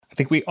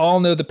think we all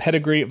know the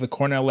pedigree of the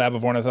Cornell Lab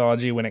of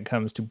Ornithology when it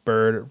comes to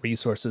bird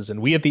resources,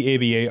 and we at the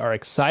ABA are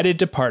excited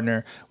to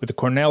partner with the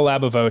Cornell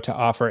Lab of O to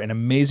offer an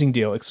amazing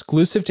deal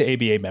exclusive to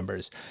ABA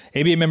members.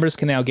 ABA members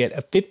can now get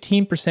a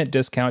 15%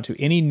 discount to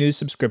any new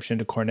subscription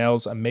to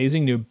Cornell's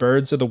amazing new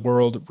Birds of the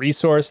World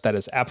resource that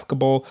is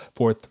applicable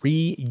for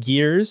 3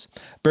 years.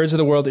 Birds of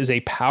the World is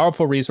a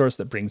powerful resource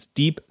that brings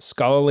deep,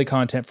 scholarly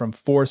content from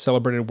 4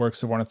 celebrated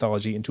works of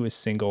ornithology into a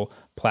single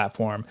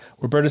platform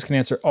where birders can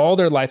answer all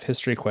their life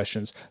history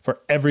questions for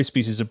every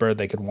species of bird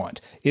they could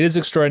want. It is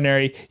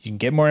extraordinary. You can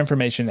get more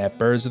information at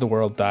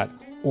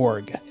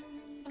birdsoftheworld.org.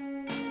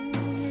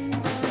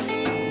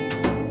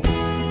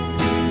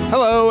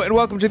 Hello, and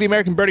welcome to the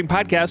American Birding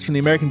Podcast from the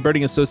American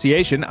Birding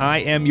Association. I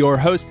am your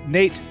host,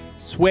 Nate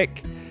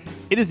Swick.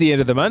 It is the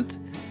end of the month.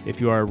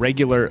 If you are a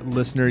regular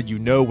listener, you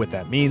know what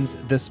that means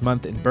this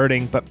month in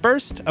birding. But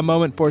first, a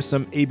moment for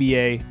some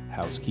ABA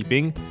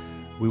housekeeping.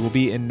 We will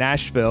be in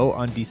Nashville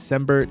on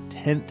December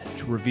 10th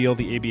to reveal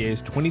the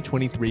ABA's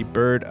 2023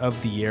 Bird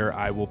of the Year.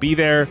 I will be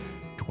there.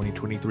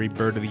 2023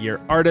 Bird of the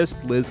Year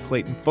artist Liz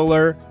Clayton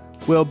Fuller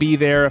will be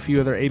there. A few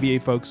other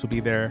ABA folks will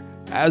be there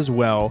as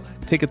well.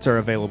 Tickets are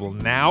available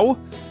now.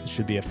 It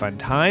should be a fun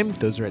time.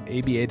 Those are at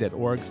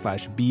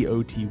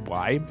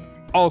aba.org/BOTY.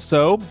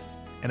 Also,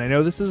 and I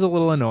know this is a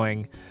little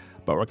annoying,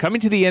 but we're coming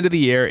to the end of the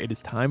year. It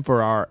is time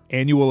for our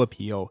annual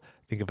appeal.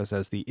 Think of us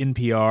as the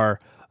NPR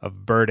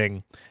of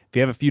birding. If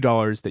you have a few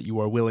dollars that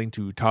you are willing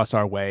to toss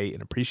our way in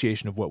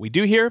appreciation of what we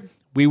do here,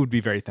 we would be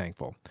very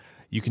thankful.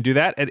 You can do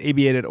that at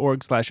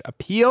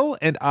aba.org/appeal,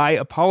 and I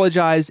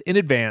apologize in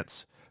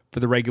advance for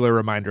the regular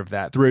reminder of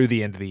that through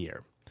the end of the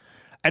year.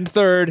 And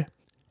third,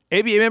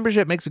 ABA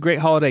membership makes a great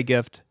holiday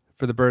gift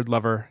for the bird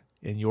lover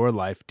in your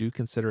life. Do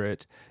consider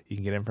it. You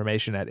can get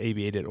information at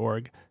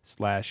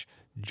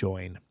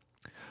aba.org/join.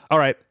 All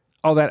right.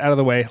 All that out of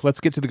the way, let's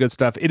get to the good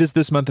stuff. It is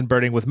This Month in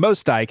Birding with Mo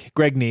Stike,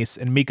 Greg Neese,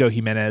 and Miko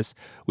Jimenez.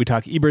 We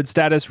talk eBird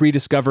status,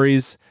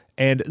 rediscoveries,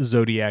 and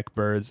zodiac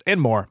birds, and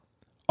more.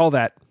 All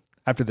that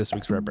after this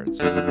week's Rare Birds.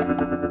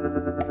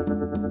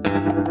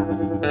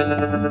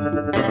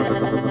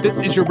 This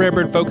is your Rare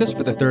Bird Focus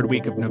for the third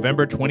week of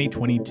November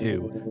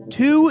 2022.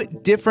 2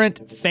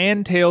 different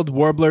fan-tailed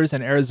warblers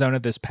in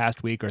Arizona this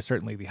past week are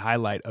certainly the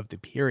highlight of the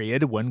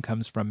period. One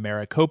comes from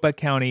Maricopa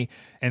County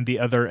and the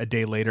other a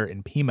day later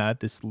in Pima.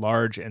 This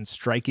large and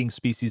striking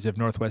species of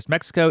northwest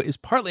Mexico is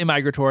partly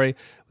migratory,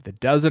 with a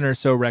dozen or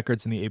so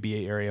records in the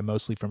ABA area,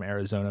 mostly from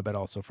Arizona, but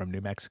also from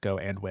New Mexico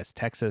and West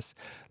Texas.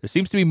 There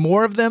seems to be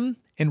more of them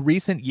in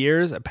recent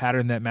years, a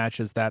pattern that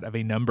matches that of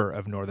a number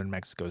of northern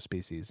Mexico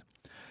species.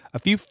 A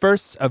few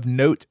firsts of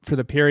note for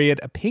the period.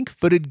 A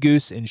pink-footed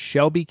goose in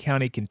Shelby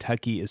County,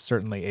 Kentucky is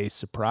certainly a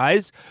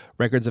surprise.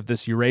 Records of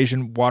this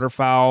Eurasian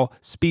waterfowl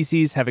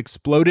species have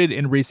exploded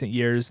in recent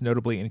years,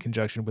 notably in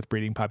conjunction with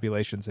breeding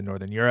populations in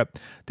Northern Europe.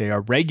 They are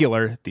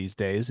regular these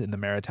days in the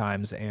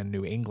Maritimes and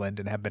New England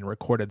and have been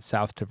recorded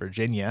south to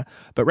Virginia.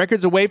 But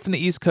records away from the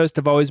East Coast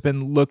have always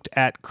been looked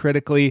at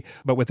critically,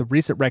 but with a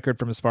recent record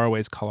from as far away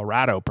as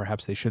Colorado,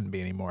 perhaps they shouldn't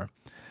be anymore.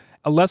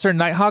 A lesser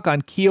nighthawk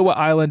on Kiowa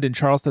Island in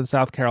Charleston,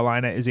 South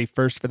Carolina is a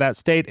first for that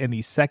state and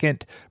the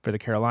second for the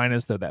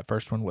Carolinas, though that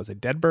first one was a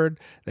dead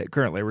bird that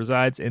currently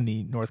resides in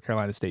the North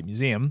Carolina State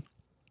Museum.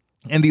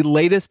 And the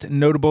latest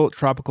notable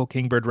tropical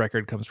kingbird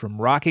record comes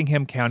from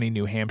Rockingham County,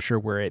 New Hampshire,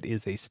 where it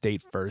is a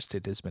state first.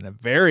 It has been a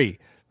very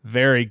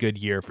good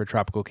year for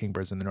tropical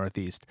kingbirds in the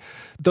Northeast.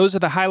 Those are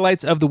the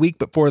highlights of the week,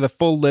 but for the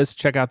full list,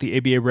 check out the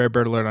ABA Rare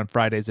Bird Alert on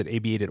Fridays at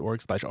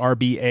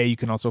aba.org/RBA. You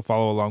can also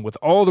follow along with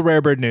all the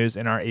rare bird news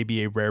in our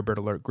ABA Rare Bird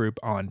Alert group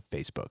on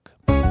Facebook.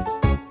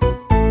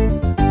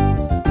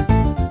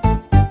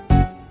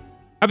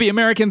 Happy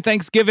American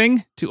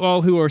Thanksgiving to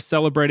all who are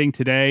celebrating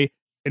today.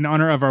 In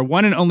honor of our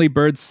one and only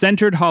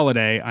bird-centered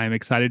holiday, I am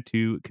excited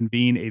to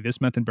convene a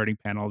This Month in Birding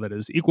panel that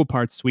is equal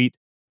parts sweet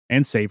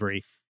and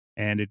savory,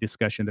 and a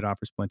discussion that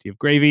offers plenty of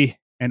gravy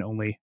and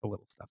only a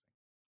little stuffing.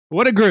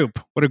 What a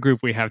group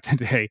we have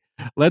today.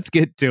 Let's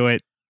get to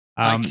it.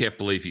 I can't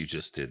believe you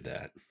just did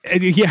that.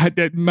 Yeah,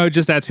 Mo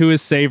just asked who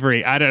is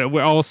savory. I don't know.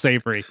 We're all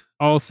savory,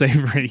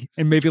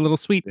 and maybe a little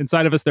sweet.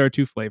 Inside of us, there are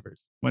 2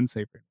 flavors, one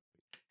savory.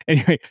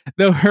 Anyway,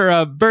 though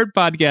her bird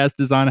podcast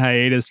is on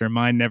hiatus, her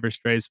mind never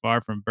strays far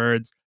from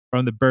birds.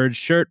 From the Bird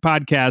Shirt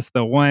podcast,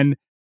 the one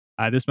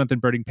This Month in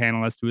Birding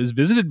panelist who has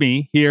visited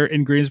me here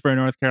in Greensboro,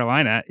 North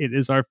Carolina. It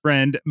is our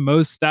friend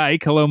Mo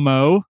Stike. Hello,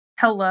 Mo.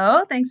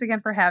 Hello. Thanks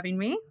again for having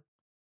me.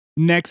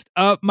 Next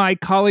up, my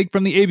colleague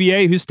from the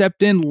ABA who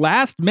stepped in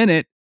last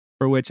minute,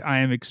 for which I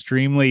am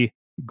extremely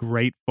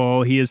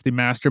grateful. He is the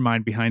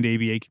mastermind behind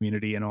ABA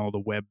community and all the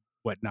web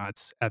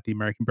whatnots at the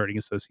American Birding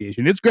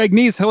Association. It's Greg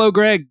Neese. Hello,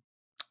 Greg.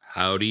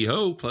 Howdy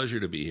ho.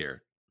 Pleasure to be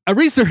here. A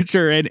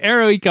researcher in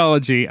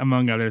aeroecology,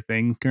 among other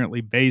things,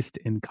 currently based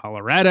in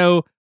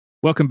Colorado.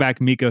 Welcome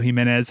back, Miko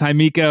Jimenez. Hi,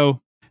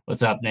 Miko.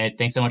 What's up, Nate?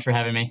 Thanks so much for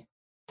having me.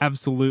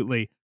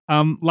 Absolutely.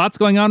 Lots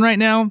going on right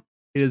now.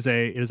 It is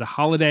a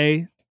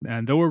holiday,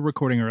 and though we're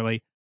recording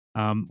early,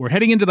 we're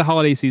heading into the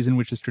holiday season,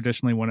 which is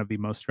traditionally one of the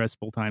most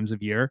stressful times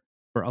of year.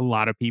 for a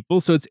lot of people.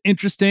 So it's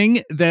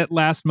interesting that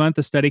last month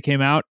a study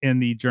came out in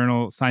the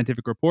journal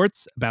Scientific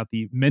Reports about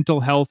the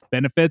mental health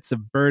benefits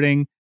of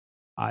birding.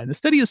 And the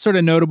study is sort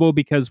of notable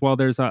because while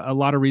there's a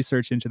lot of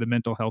research into the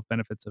mental health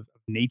benefits of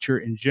nature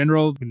in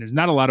general, and there's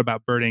not a lot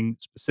about birding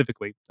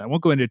specifically. I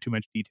won't go into too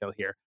much detail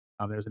here.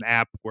 There's an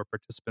app where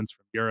participants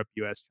from Europe,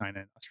 US, China,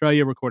 and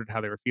Australia recorded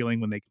how they were feeling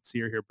when they could see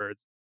or hear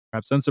birds.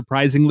 Perhaps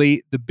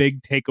unsurprisingly, the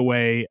big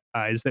takeaway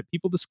is that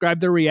people describe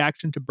their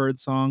reaction to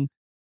birdsong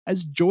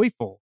as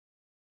joyful.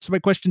 So my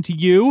question to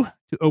you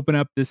to open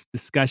up this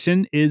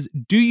discussion is,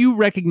 do you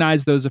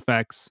recognize those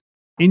effects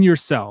in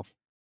yourself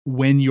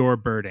when you're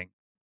birding?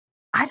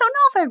 I don't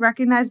know if I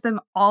recognize them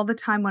all the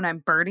time when I'm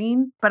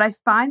birding, but I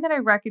find that I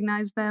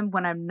recognize them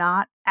when I'm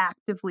not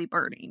actively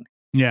birding.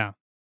 Yeah.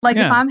 Like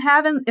Yeah.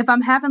 if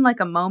I'm having like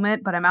a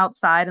moment, but I'm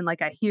outside and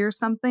like I hear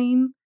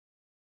something,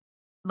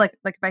 like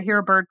if I hear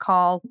a bird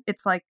call,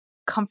 it's like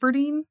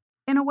comforting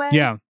in a way.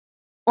 Yeah.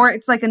 Or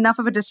it's like enough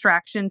of a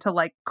distraction to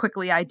like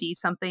quickly ID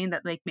something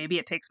that like maybe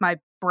it takes my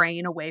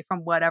brain away from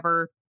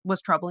whatever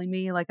was troubling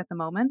me like at the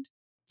moment.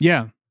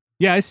 Yeah.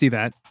 Yeah, I see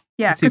that.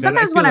 Yeah, I see because that. I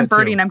sometimes feel when I'm that too.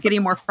 birding, I'm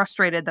getting more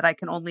frustrated that I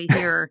can only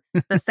hear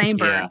the same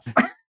Yeah. birds.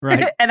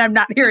 Right. And I'm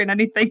not hearing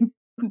anything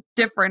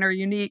different or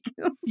unique.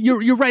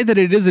 You're right that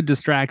it is a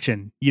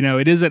distraction. You know,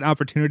 it is an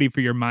opportunity for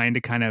your mind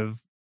to kind of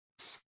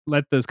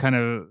let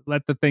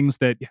the things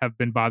that have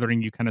been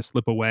bothering you kind of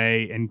slip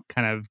away and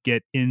kind of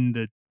get in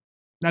the,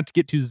 not to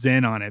get too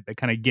zen on it, but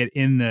kind of get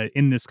in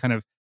this kind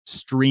of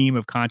stream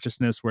of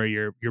consciousness where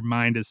your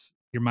mind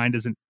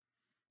isn't,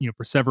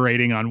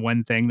 perseverating on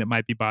one thing that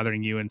might be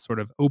bothering you and sort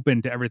of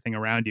open to everything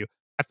around you.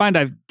 I find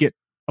I get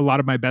a lot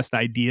of my best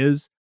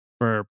ideas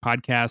for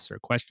podcasts or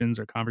questions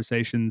or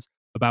conversations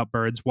about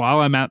birds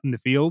while I'm out in the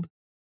field.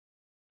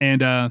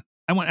 And I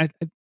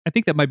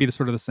think that might be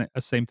the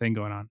same thing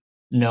going on.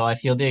 No, I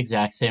feel the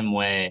exact same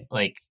way.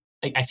 Like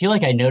I feel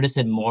like I notice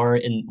it more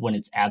in when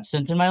it's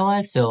absent in my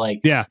life. So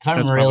like Yeah, if I'm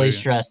that's really probably-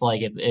 stressed,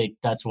 like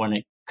that's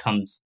when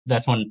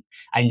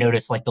I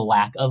notice like the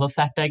lack of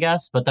effect, I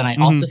guess. But then I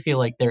also feel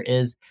like there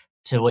is,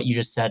 to what you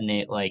just said,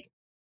 Nate, like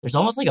there's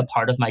almost like a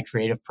part of my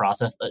creative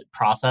process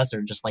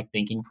or just like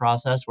thinking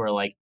process where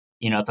like,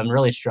 if I'm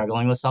really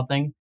struggling with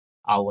something,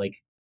 I'll like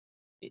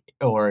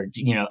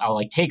I'll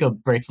like take a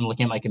break from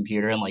looking at my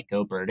computer and like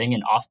go birding.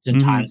 And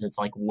oftentimes it's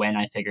like when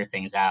I figure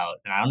things out.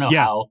 And I don't know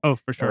Yeah. how Oh,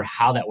 for or sure.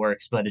 how that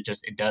works, but it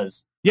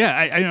does. Yeah,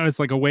 I know it's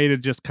like a way to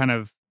just kind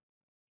of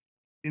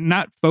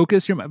not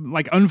focus your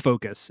like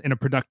unfocus in a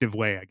productive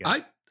way, I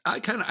guess. I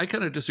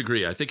kind of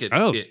disagree. I think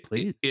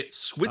Please. it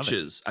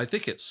switches. I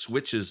think it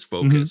switches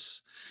Mm-hmm.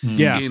 focus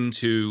Yeah.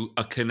 into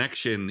a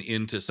connection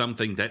into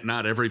something that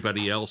not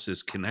everybody else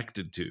is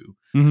connected to.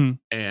 Mm-hmm.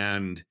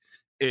 And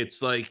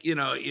it's like,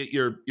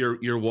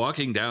 you're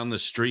walking down the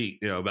street,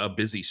 a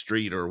busy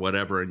street or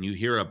whatever, and you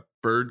hear a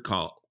bird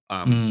call,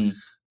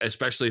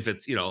 especially if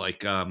it's,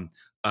 like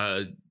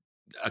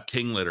a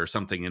kinglet or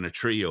something in a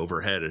tree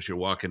overhead as you're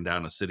walking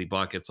down a city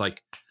block. It's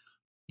like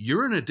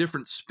you're in a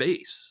different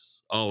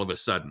space all of a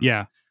sudden.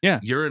 Yeah. Yeah.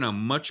 You're in a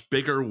much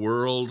bigger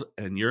world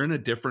and you're in a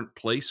different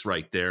place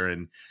right there.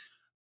 And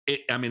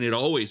it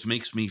always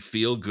makes me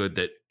feel good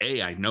that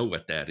A, I know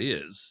what that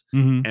is,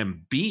 Mm-hmm.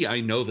 and B,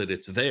 I know that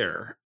it's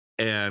there.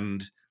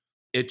 And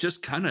it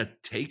just kind of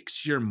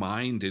takes your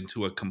mind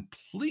into a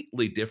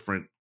completely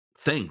different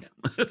thing.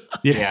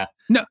 Yeah.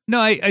 No,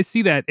 I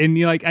see that. And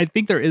I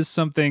think there is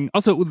something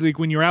also like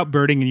when you're out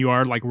birding and you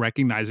are like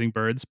recognizing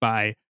birds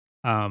by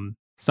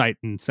sight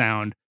and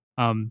sound.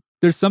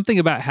 There's something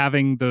about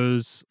having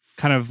those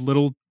kind of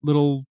little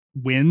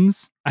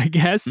wins, I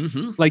guess.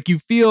 Mm-hmm. Like you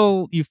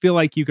feel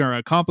like you are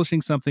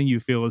accomplishing something. You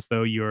feel as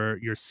though you're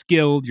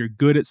skilled, you're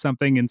good at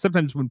something. And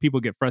sometimes when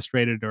people get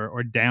frustrated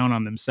or down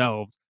on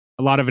themselves,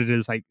 a lot of it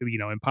is like,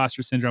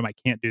 imposter syndrome. I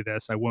can't do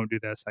this. I won't do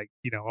this.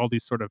 All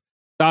these sort of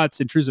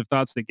thoughts, intrusive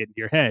thoughts that get into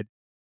your head.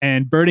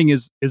 And birding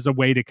is a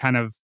way to kind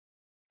of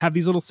have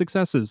these little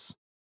successes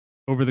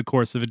over the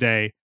course of a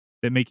day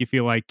that make you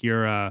feel like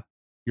you're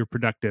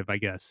productive, I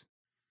guess.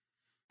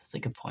 That's a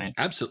good point.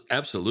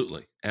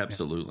 Absolutely.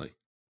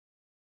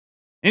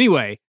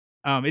 Anyway,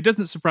 it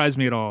doesn't surprise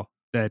me at all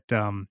that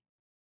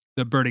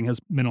the birding has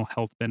mental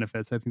health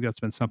benefits. I think that's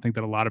been something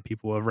that a lot of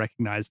people have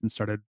recognized and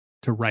started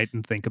to write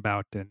and think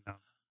about. And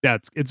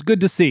it's good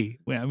to see.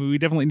 We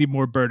definitely need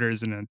more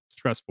birders in a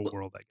stressful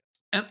world, I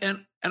guess.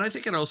 And I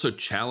think it also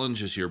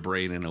challenges your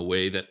brain in a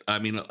way that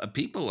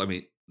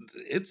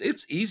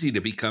it's easy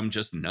to become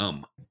just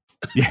numb.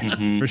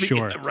 Yeah, for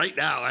sure. Right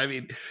now,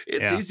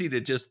 it's easy to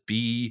just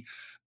be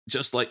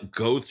just like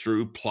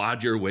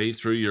plod your way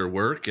through your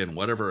work and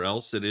whatever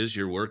else it is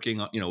you're working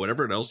on,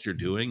 whatever else you're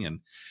doing. And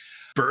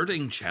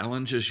birding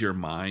challenges your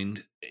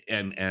mind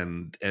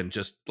and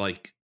just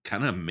like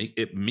kind of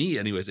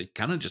it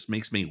kind of just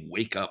makes me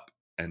wake up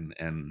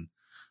and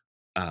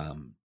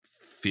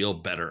feel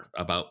better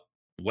about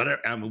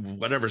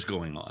whatever's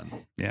going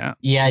on. Yeah.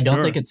 Yeah, I don't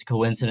sure. think it's a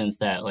coincidence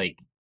that like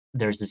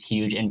there's this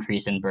huge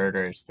increase in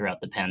birders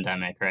throughout the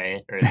pandemic,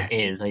 right? Or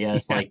is, I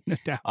guess. Yeah, like no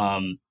doubt.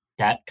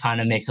 that kind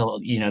of makes there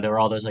were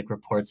all those like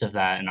reports of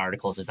that and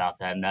articles about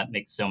that, and that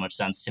makes so much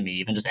sense to me.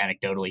 Even just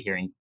anecdotally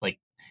hearing, like,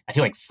 I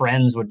feel like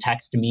friends would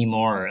text me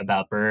more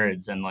about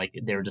birds, and like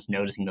they were just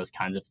noticing those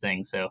kinds of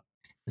things. So,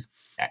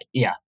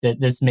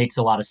 this makes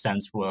a lot of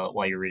sense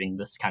while you're reading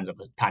this kind of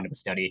a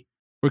study.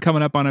 We're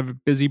coming up on a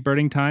busy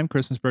birding time.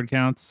 Christmas bird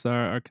counts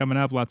are coming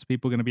up. Lots of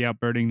people going to be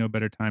out birding. No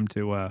better time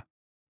to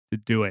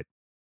do it.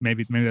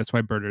 Maybe that's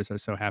why birders are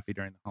so happy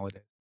during the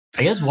holidays.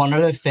 I guess one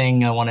other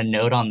thing I want to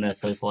note on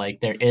this is like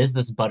there is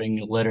this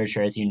budding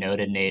literature, as you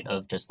noted, Nate,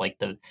 of just like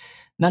the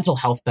mental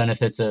health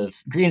benefits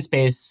of green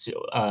space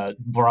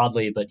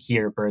broadly, but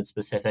here birds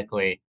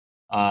specifically.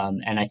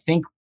 And I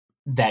think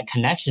that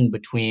connection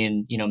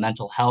between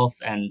mental health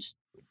and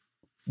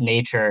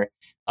nature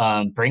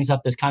brings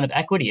up this kind of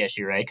equity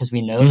issue, right? Because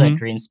we know that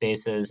green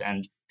spaces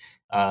and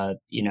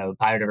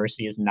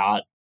biodiversity is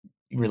not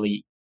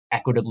really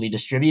equitably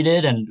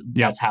distributed, and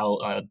that's how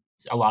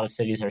a lot of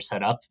cities are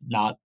set up,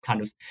 not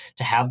kind of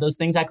to have those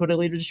things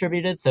equitably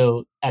distributed.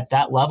 So at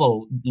that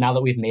level, now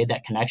that we've made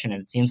that connection,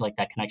 and it seems like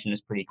that connection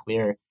is pretty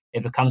clear,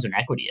 it becomes an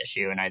equity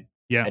issue. And I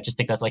just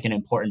think that's like an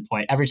important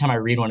point. Every time I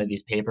read one of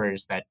these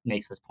papers that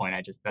makes this point,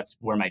 that's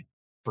where my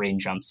brain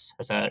jumps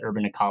as an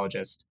urban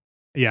ecologist.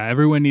 Yeah,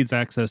 everyone needs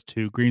access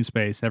to green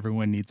space.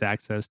 Everyone needs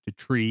access to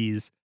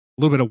trees.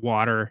 A little bit of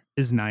water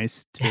is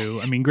nice too.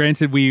 I mean,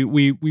 granted,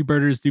 we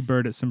birders do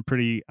bird at some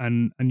pretty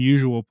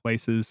unusual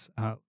places.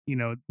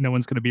 No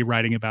one's going to be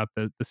writing about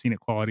the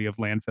scenic quality of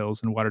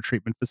landfills and water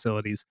treatment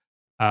facilities.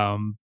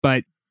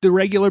 But the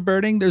regular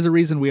birding, there's a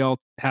reason we all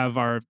have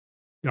our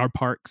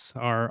parks,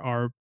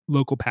 our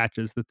local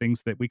patches, the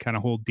things that we kind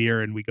of hold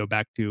dear and we go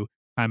back to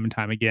time and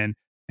time again,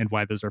 and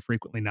why those are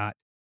frequently not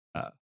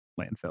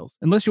landfills.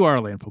 Unless you are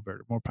a landfill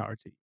birder, more power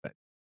to you. But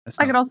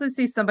I could also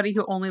see somebody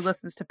who only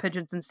listens to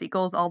pigeons and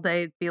seagulls all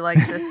day be like,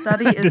 this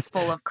study is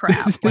full of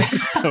crap. This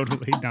is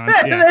totally not.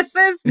 This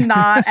is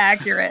not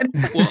accurate.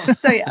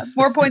 So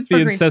more points for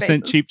the green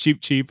incessant spaces.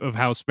 cheap of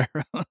house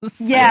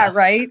sparrows. Yeah,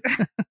 right?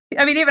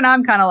 I mean, even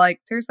I'm kind of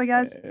like, seriously,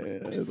 guys? A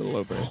little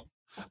over.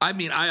 I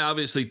mean, I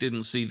obviously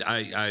didn't see,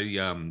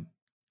 I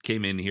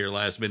came in here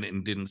last minute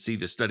and didn't see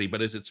the study,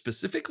 but is it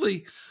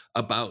specifically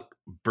about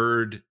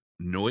bird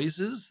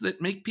noises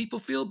that make people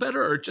feel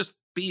better, or just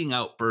being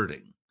out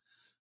birding?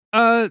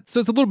 So it's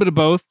a little bit of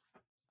both.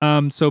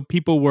 So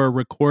people were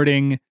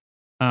recording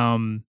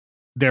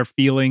their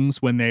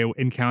feelings when they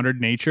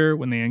encountered nature,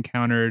 when they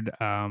encountered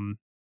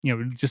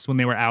just when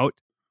they were out.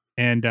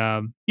 And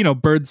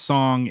bird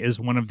song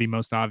is one of the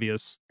most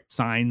obvious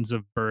signs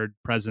of bird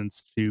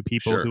presence to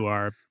people who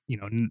are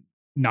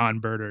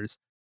non-birders.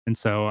 And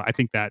so I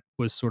think that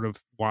was sort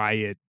of why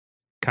it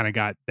kind of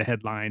got the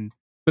headline.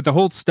 But the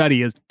whole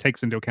study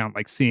takes into account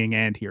like seeing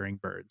and hearing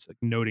birds, like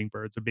noting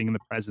birds or being in the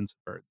presence of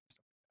birds.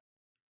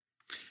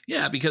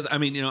 Yeah, because I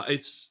mean,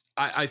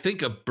 I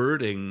think of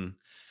birding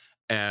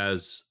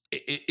as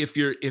if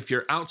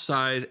you're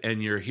outside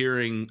and you're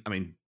hearing, I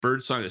mean,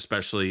 bird song,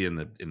 especially in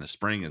the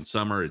spring and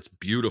summer, it's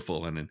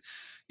beautiful. And then,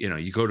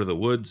 you go to the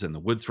woods and the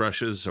wood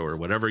thrushes or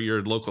whatever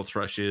your local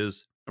thrush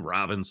is,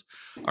 robins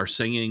are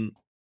singing.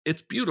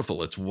 It's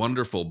beautiful. It's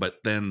wonderful. But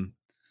then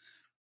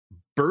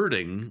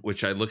birding,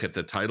 which I look at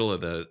the title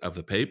of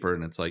the paper,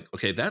 and it's like,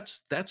 okay,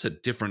 that's a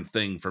different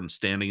thing from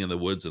standing in the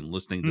woods and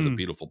listening to the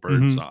beautiful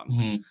bird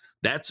song.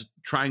 That's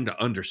trying to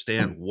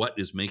understand what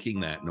is making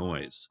that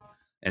noise,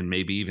 and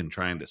maybe even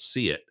trying to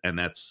see it. And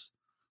that's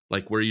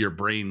like where your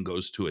brain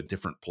goes to a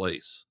different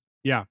place.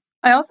 Yeah.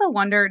 I also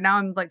wonder, now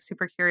I'm like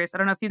super curious. I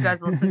don't know if you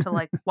guys listen to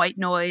like white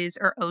noise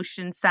or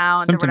ocean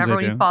sounds Sometimes or whatever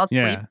when you fall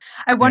asleep. Yeah.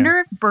 I wonder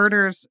if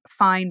birders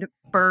find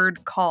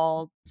bird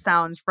call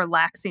sounds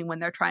relaxing when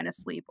they're trying to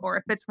sleep, or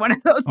if it's one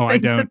of those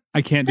things.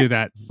 I can't do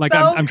that. Like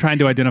I'm trying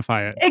to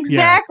identify it.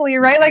 Exactly,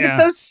 right? Like it's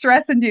so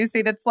stress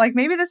inducing. It's like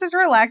maybe this is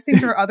relaxing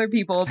for other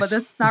people, but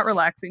this is not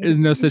relaxing. There's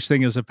no such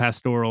thing as a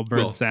pastoral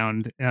bird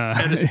sound.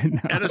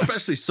 And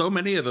especially so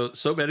many of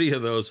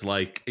those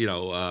like,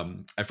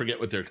 I forget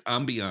what their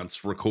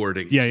ambiance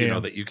recordings,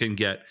 that you can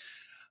get.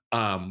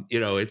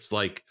 It's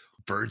like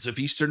birds of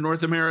Eastern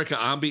North America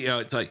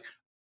it's like,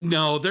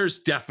 no, there's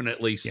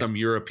definitely some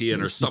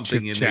European or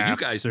something in there. You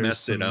guys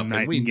messed it up,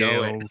 and we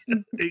know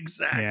it.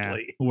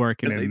 Exactly.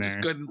 Working in there. They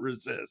just couldn't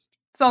resist.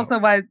 It's also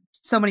why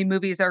so many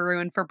movies are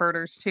ruined for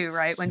birders too,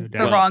 right? When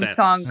the wrong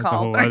song calls. That's a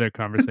whole other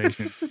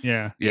conversation.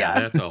 Yeah.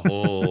 That's a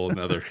whole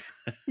nother.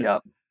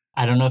 Yep.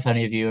 I don't know if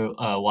any of you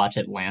watch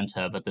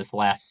Atlanta, but this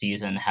last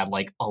season had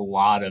like a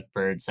lot of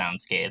bird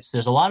soundscapes.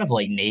 There's a lot of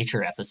like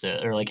nature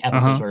episodes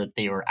where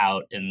they were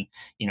out in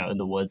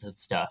the woods and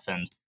stuff,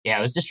 and it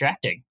was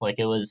distracting. Like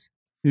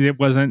it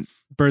wasn't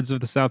birds of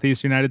the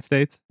Southeast United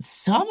States.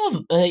 Some of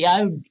them. Like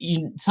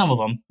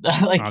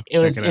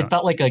it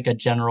felt like a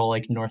general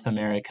like North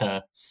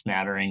America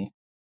smattering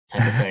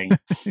type of thing.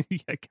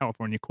 Yeah,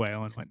 California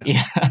quail and whatnot.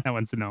 Yeah, that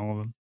one's in all of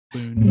them.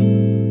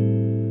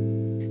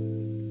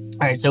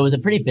 All right, so it was a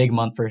pretty big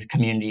month for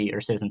community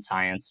or citizen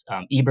science.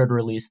 eBird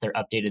released their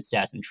updated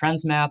stats and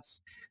trends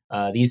maps.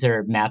 These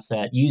are maps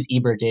that use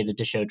eBird data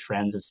to show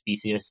trends of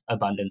species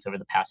abundance over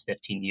the past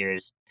 15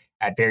 years.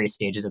 at various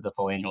stages of the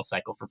full annual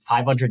cycle for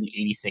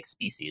 586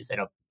 species at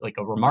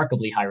a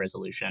remarkably high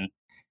resolution.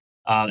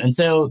 And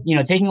so,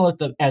 taking a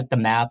look at the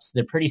maps,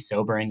 they're pretty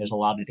sobering. There's a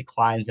lot of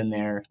declines in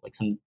there, like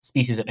some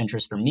species of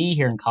interest for me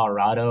here in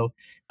Colorado.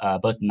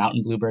 Both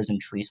mountain bluebirds and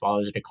tree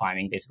swallows are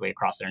declining basically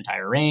across their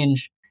entire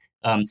range.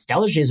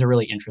 Steller jays are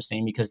really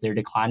interesting because they're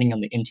declining on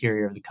the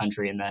interior of the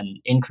country and then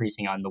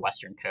increasing on the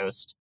western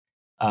coast.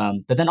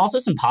 But then also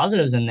some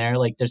positives in there,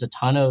 like there's a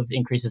ton of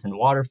increases in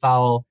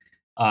waterfowl,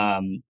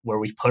 where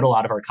we've put a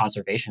lot of our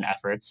conservation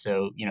efforts.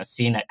 So,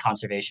 seeing that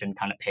conservation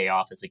kind of pay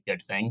off is a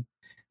good thing.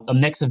 A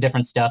mix of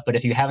different stuff, but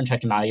if you haven't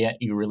checked them out yet,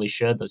 you really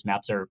should. Those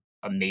maps are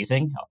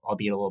amazing,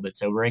 albeit a little bit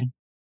sobering.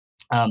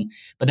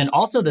 But then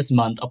also this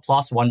month, a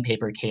PLOS One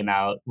paper came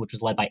out, which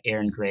was led by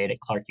Aaron Grade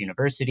at Clark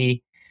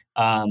University.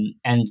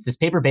 And this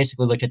paper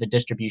basically looked at the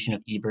distribution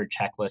of eBird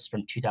checklists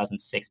from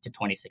 2006 to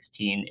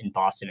 2016 in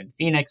Boston and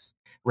Phoenix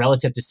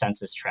relative to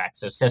census tracts,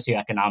 so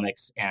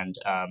socioeconomics and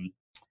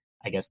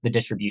I guess the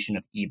distribution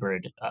of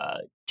eBird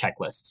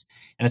checklists.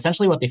 And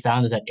essentially what they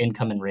found is that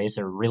income and race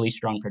are really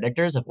strong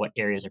predictors of what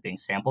areas are being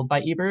sampled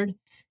by eBird.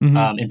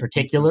 In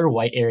particular,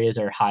 white areas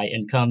are high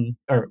income,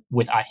 or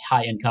with a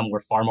high income were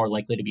far more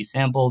likely to be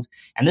sampled.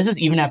 And this is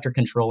even after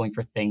controlling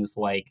for things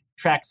like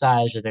tract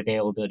size or the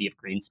availability of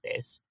green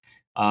space.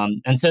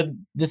 And so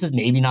this is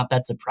maybe not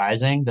that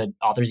surprising. The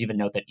authors even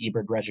note that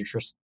eBird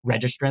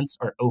registrants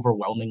are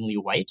overwhelmingly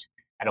white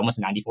at almost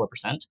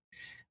 94%.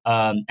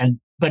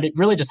 But it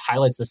really just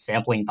highlights the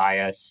sampling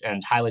bias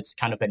and highlights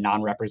kind of the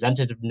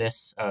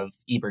non-representativeness of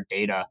eBird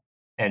data,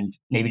 and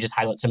maybe just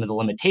highlights some of the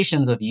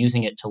limitations of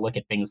using it to look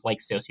at things like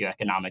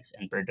socioeconomics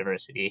and bird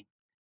diversity.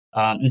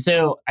 And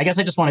so I guess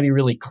I just want to be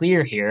really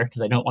clear here,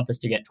 because I don't want this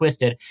to get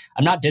twisted.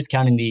 I'm not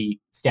discounting the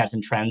stats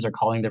and trends or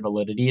calling their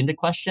validity into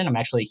question. I'm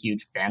actually a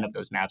huge fan of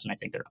those maps, and I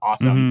think they're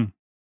awesome.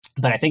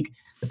 But I think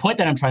the point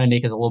that I'm trying to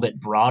make is a little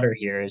bit broader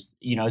here is,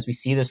 as we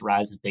see this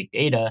rise of big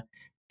data,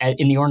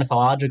 in the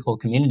ornithological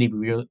community,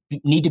 we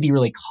need to be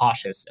really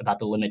cautious about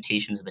the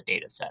limitations of a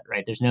data set,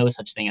 right? There's no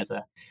such thing as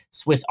a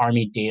Swiss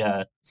Army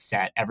data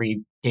set.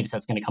 Every data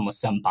set's going to come with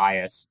some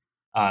bias.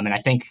 And I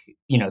think,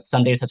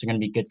 some data sets are going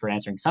to be good for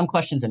answering some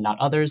questions and not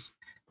others.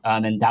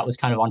 And that was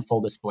kind of on full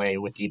display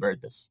with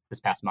eBird this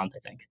past month,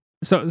 I think.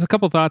 So there's a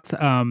couple of thoughts.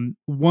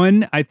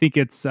 One, I think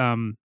it's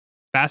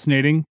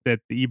fascinating that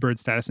the eBird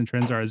status and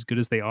trends are as good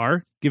as they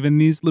are, given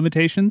these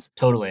limitations.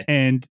 Totally.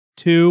 And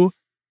two,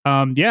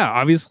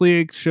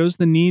 obviously it shows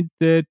the need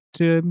to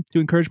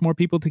encourage more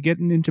people to get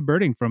into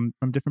birding from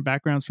different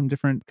backgrounds, from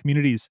different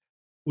communities.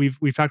 We've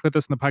talked about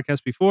this in the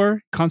podcast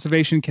before.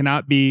 Conservation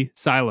cannot be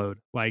siloed.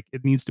 Like,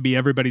 it needs to be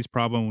everybody's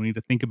problem. We need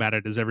to think about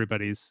it as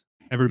everybody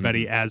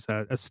as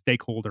a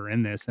stakeholder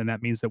in this, and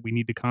that means that we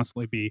need to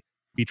constantly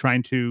be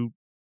trying to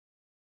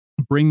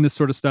bring this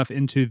sort of stuff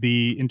into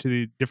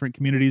the different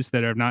communities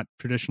that have not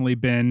traditionally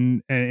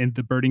been in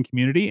the birding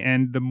community.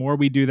 And the more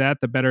we do that,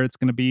 the better it's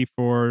going to be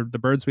for the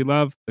birds we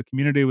love, the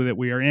community that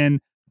we are in.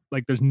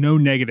 Like, there's no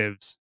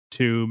negatives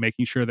to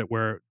making sure that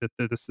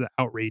the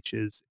outreach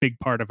is a big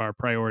part of our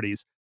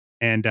priorities.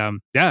 And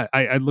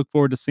I look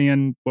forward to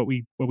seeing what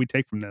we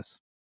take from this.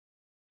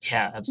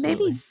 Yeah,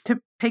 absolutely. Maybe to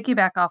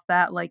piggyback off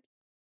that, like,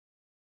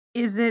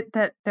 is it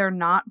that they're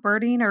not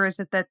birding, or is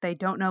it that they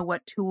don't know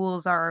what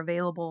tools are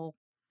available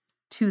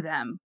to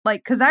them?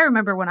 Like, because I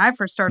remember when I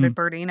first started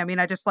birding, I mean,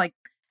 I just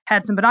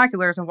had some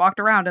binoculars and walked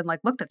around and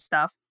looked at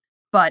stuff,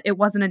 but it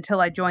wasn't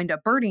until I joined a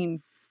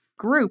birding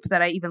group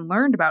that I even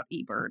learned about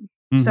eBird.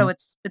 So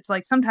it's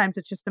like sometimes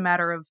it's just a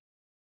matter of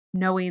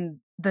knowing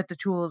that the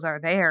tools are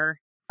there.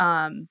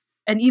 And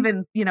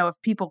even, if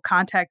people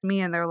contact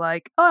me and they're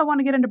like, oh, I want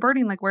to get into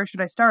birding, like, where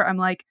should I start? I'm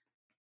like,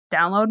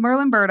 download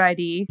Merlin Bird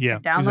ID,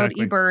 download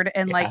eBird,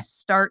 and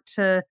start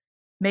to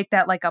make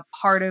that a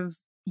part of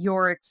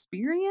your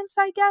experience,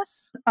 I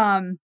guess.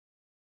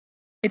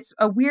 It's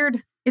a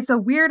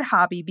weird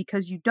hobby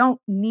because you don't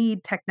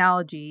need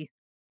technology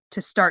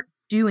to start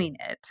doing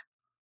it.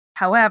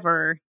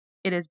 However,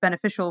 it is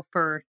beneficial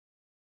for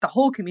the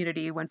whole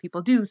community when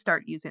people do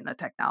start using the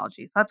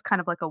technology. So that's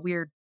kind of a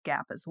weird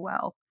gap as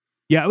well.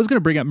 Yeah, I was going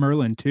to bring up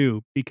Merlin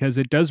too, because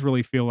it does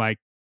really feel like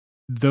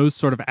those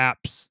sort of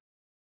apps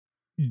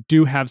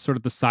do have sort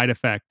of the side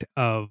effect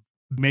of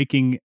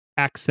making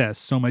access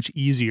so much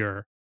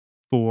easier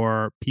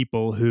for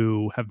people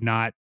who have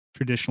not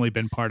traditionally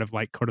been part of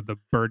kind of the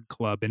bird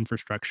club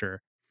infrastructure.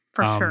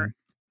 For sure.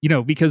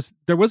 Because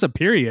there was a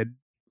period,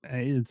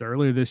 it's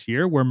earlier this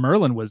year, where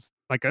Merlin was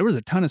there was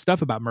a ton of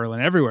stuff about Merlin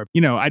everywhere.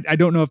 I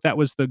don't know if that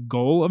was the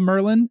goal of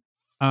Merlin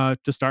to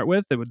start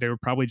with. They were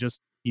probably just,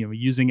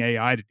 using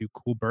AI to do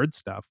cool bird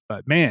stuff.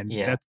 But man,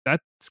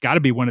 that's got to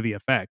be one of the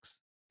effects.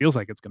 Feels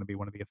like it's going to be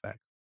one of the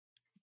effects.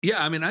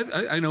 Yeah, I mean,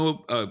 I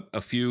know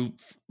a few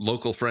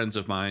local friends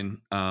of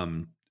mine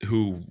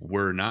who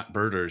were not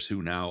birders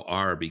who now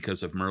are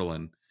because of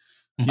Merlin.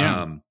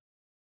 Yeah.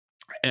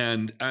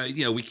 And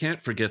we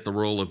can't forget the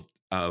role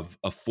of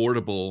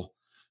affordable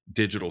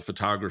digital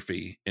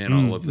photography in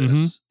all of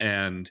this.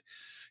 And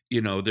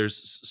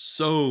there's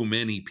so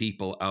many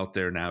people out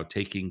there now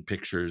taking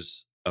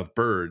pictures of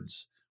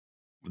birds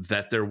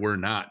that there were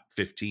not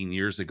 15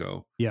 years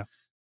ago. Yeah.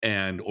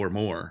 And or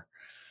more.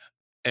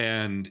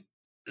 And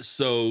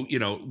so,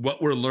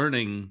 what we're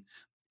learning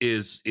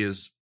is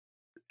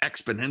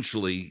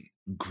exponentially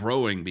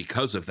growing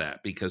because of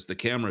that, because the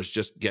cameras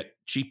just get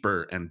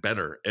cheaper and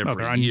better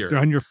every year. They're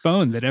on your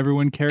phone that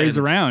everyone carries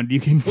around. You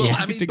can,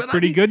 take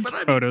pretty good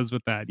photos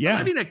with that. Yeah.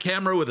 I mean, a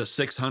camera with a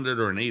 600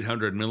 or an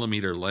 800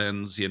 millimeter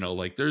lens,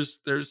 like there's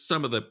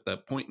some of the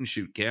point and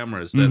shoot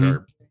cameras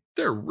that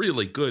they're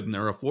really good and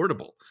they're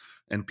affordable.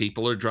 And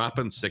people are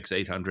dropping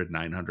 $600, $800,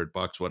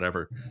 $900,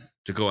 whatever,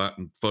 to go out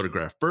and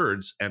photograph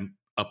birds and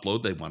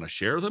upload. They want to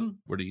share them.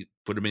 Where do you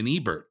put them in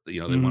eBird? They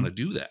want to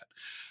do that.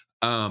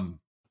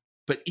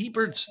 But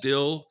eBird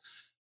still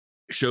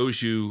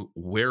shows you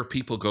where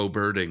people go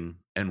birding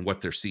and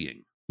what they're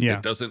seeing. Yeah.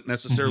 It doesn't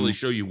necessarily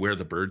show you where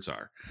the birds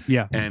are.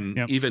 Yeah. And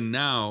even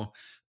now,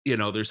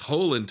 there's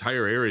whole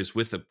entire areas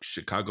with the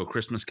Chicago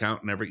Christmas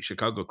count and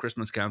Chicago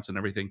Christmas counts and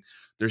everything.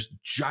 There's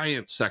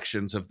giant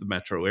sections of the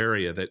metro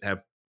area that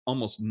have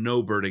almost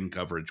no birding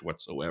coverage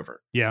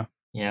whatsoever. Yeah.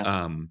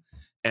 Yeah.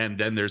 And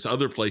then there's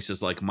other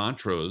places like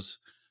Montrose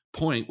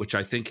Point, which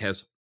I think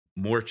has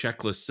more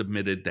checklists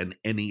submitted than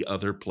any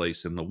other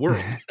place in the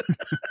world.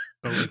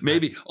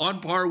 Maybe on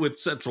par with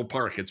Central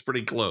Park. It's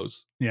pretty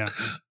close. Yeah.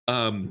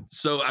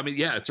 So, I mean,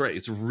 yeah, it's right.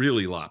 It's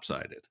really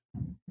lopsided.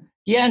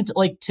 Yeah, and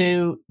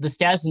to the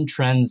Stats and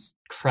Trends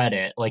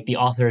credit, the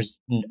authors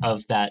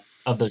of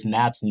those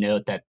maps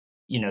note that,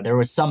 there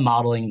was some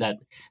modeling that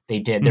they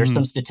did. There's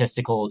some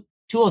statistical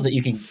tools that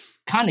you can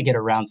kind of get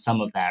around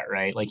some of that,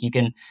 right? You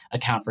can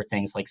account for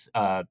things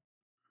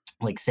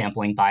like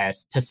sampling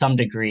bias to some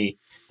degree.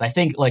 But I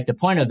think the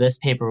point of this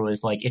paper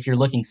was if you're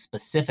looking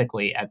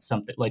specifically at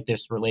something like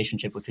this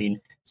relationship between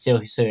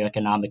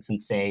socioeconomics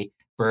and say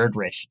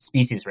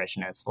species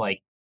richness,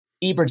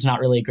 eBird's not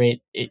really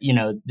great.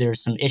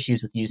 There's some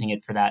issues with using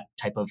it for that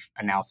type of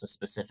analysis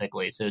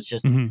specifically. So it's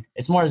just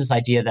it's more of this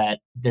idea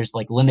that there's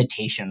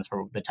limitations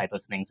for the type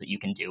of things that you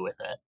can do with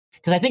it.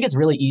 Because I think it's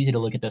really easy to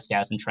look at the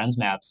Stats and Trends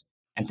maps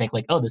and think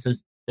oh, this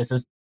is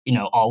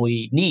all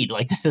we need.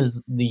 This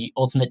is the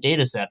ultimate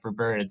data set for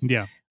birds.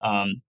 Yeah.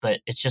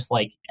 But it's just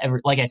like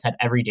I said,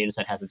 every data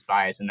set has its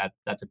bias, and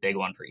that's a big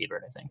one for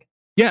eBird, I think.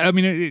 Yeah, I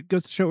mean, it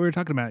goes to show what we were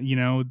talking about.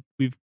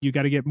 You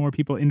got to get more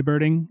people into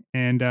birding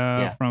and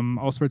from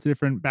all sorts of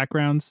different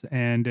backgrounds,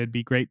 and it'd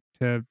be great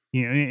to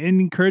and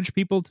encourage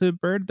people to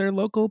bird their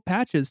local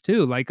patches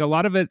too. A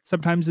lot of it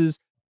sometimes is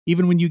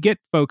even when you get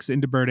folks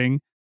into birding,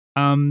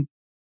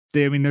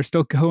 they're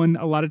still going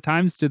a lot of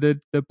times to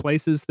the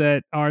places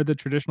that are the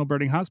traditional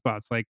birding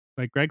hotspots, like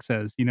Greg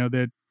says.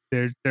 That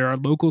there are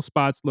local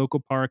spots,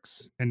 local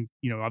parks, and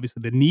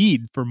obviously the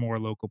need for more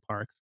local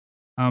parks.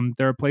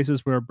 There are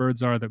places where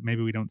birds are that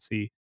maybe we don't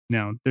see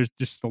now. There's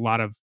just a lot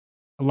of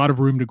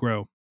room to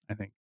grow, I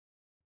think.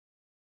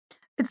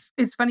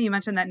 It's funny you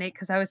mentioned that, Nate,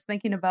 because I was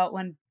thinking about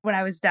when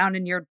I was down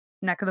in your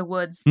neck of the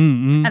woods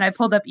and I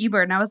pulled up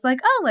eBird and I was like,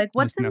 oh,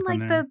 what's in a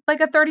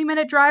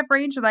 30-minute drive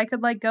range that I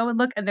could go and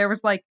look, and there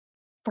was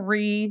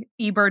 3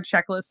 eBird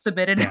checklists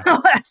submitted in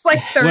the last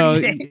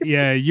 30 days.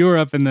 Yeah, you were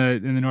up in the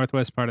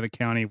northwest part of the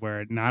county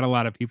where not a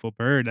lot of people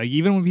bird.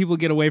 Even when people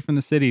get away from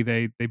the city,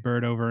 they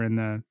bird over in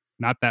the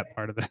not that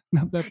part of the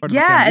county.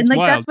 Yeah, and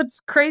that's what's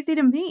crazy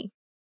to me.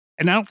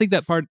 And I don't think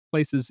that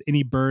place is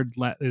any bird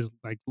is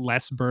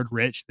less bird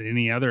rich than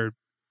any other,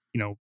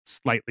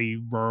 slightly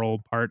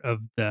rural part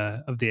of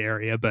the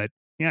area. But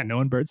yeah, no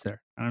one birds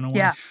there. I don't know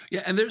why.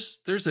 Yeah, and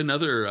there's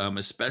another,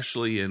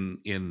 especially in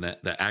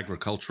the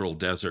agricultural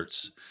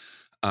deserts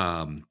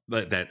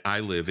that I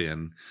live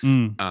in.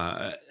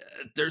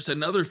 There's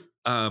another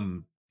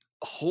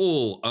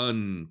whole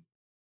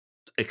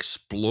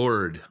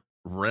unexplored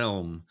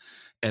realm,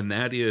 and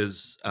that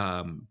is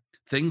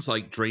things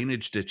like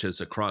drainage ditches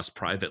across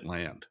private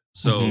land.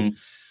 So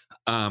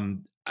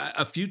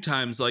a few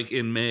times,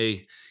 in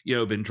May,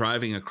 I've been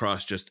driving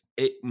across just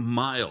 8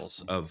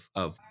 miles of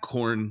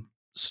corn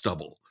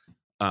stubble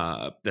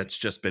that's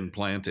just been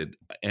planted,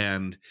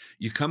 and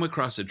you come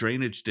across a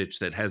drainage ditch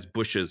that has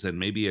bushes and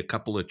maybe a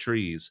couple of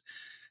trees,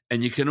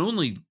 and you can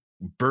only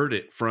bird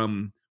it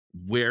from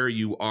where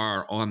you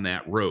are on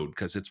that road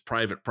because it's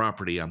private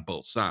property on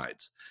both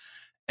sides.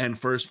 And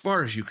for as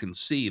far as you can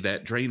see,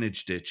 that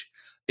drainage ditch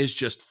is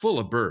just full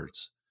of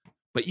birds,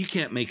 but you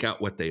can't make out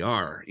what they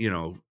are,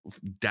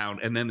 down.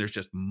 And then there's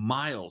just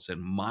miles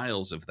and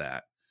miles of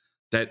that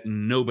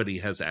nobody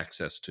has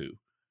access to.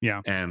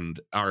 Yeah. And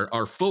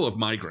are full of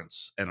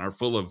migrants and are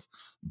full of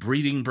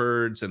breeding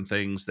birds and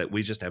things that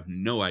we just have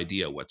no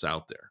idea what's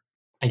out there.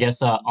 I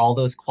guess all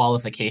those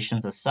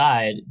qualifications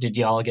aside, did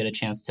you all get a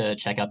chance to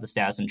check out the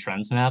Stats and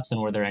Trends maps,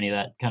 and were there any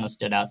that kind of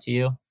stood out to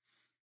you?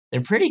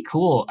 They're pretty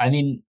cool. I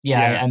mean,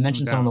 I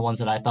mentioned some of the ones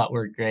that I thought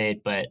were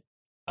great, but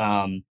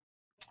I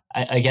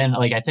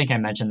think I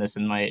mentioned this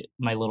in my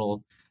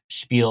little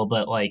spiel,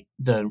 but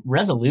the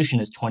resolution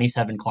is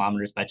 27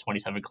 kilometers by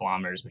 27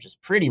 kilometers, which is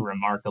pretty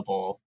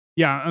remarkable.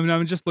 Yeah, I mean,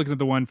 I'm just looking at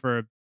the one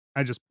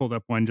I just pulled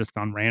up one just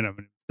on random,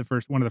 and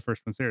one of the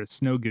first ones there is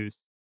snow goose,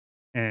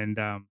 and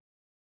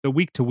the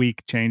week to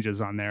week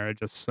changes on there are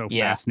just so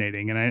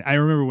fascinating. And I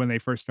remember when they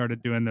first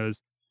started doing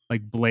those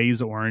like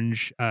blaze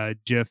orange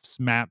GIFs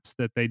maps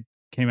that they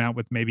came out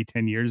with maybe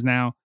 10 years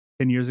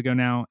ago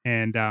now.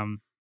 And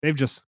they've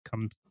just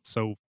come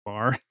so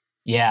far.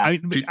 Yeah.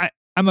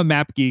 I'm a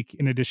map geek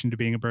in addition to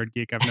being a bird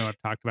geek. I know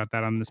I've talked about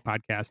that on this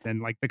podcast.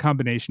 And like the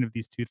combination of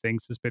these two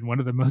things has been one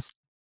of the most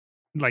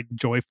like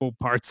joyful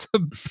parts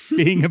of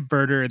being a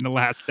birder in the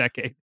last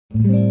decade.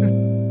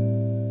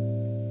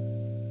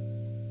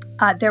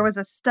 There was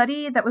a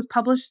study that was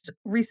published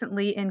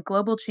recently in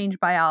Global Change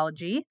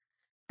Biology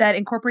that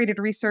incorporated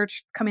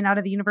research coming out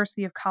of the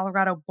University of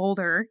Colorado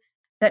Boulder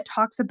that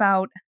talks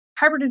about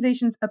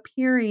hybridizations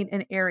appearing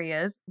in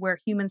areas where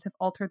humans have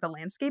altered the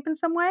landscape in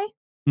some way.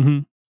 Mm-hmm.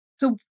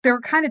 So there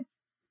were kind of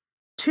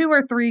 2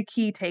 or 3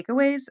 key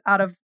takeaways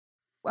out of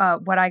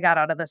what I got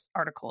out of this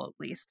article, at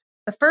least.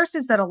 The first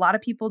is that a lot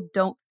of people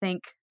don't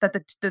think that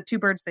the 2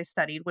 birds they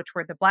studied, which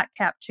were the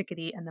black-capped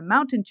chickadee and the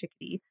mountain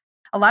chickadee,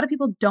 a lot of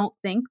people don't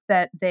think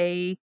that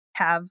they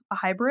have a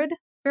hybrid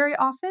very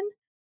often.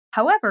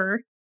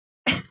 However,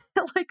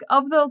 like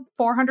of the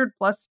 400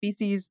 plus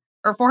species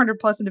or 400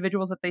 plus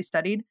individuals that they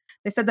studied,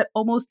 they said that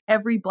almost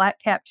every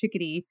black-capped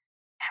chickadee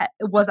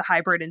was a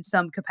hybrid in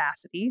some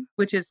capacity,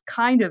 which is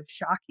kind of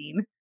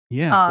shocking.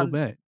 Yeah, a little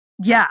bit.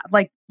 Yeah,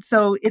 like,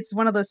 so it's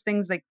one of those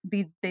things like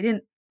they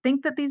didn't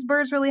think that these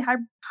birds really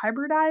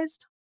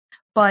hybridized,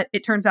 but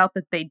it turns out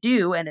that they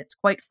do, and it's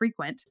quite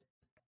frequent.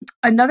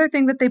 Another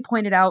thing that they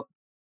pointed out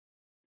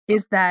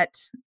is that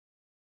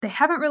they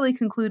haven't really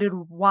concluded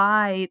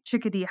why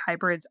chickadee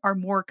hybrids are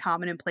more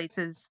common in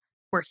places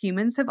where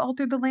humans have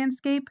altered the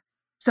landscape.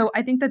 So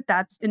I think that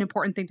that's an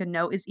important thing to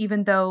note, is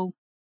even though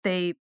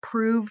they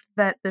proved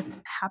that this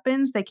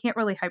happens, they can't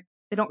really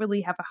they don't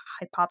really have a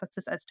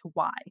hypothesis as to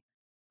why.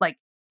 Like,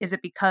 is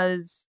it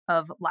because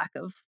of lack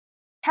of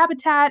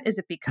habitat? Is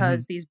it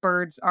because these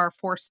birds are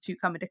forced to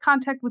come into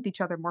contact with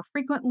each other more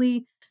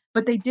frequently?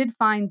 But they did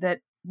find that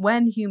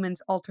when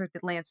humans alter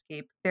the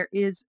landscape, there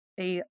is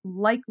a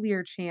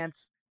likelier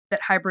chance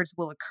that hybrids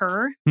will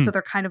occur. So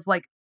they're kind of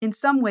like in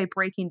some way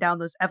breaking down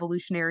those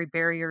evolutionary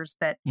barriers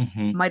that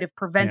might have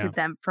prevented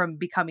them from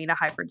becoming a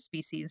hybrid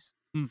species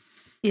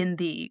in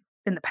the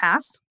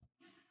past.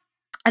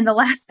 And the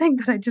last thing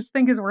that I just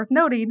think is worth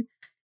noting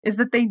is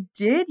that they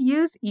did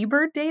use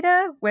eBird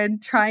data when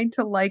trying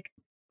to like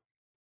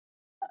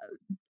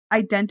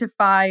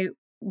identify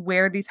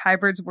where these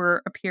hybrids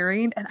were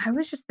appearing. And I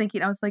was just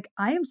thinking, I was like,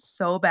 I am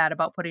so bad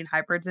about putting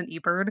hybrids in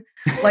eBird.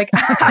 Like,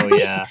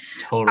 totally.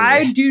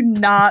 I do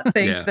not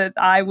think that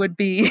I would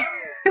be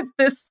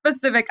this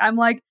specific. I'm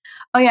like,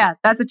 oh yeah,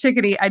 that's a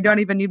chickadee. I don't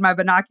even need my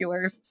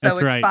binoculars, so that's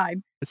it's right.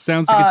 fine. It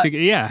sounds like a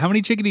chickadee. Yeah, how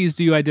many chickadees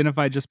do you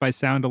identify just by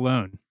sound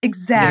alone?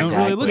 Exactly. You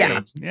don't really look at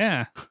them.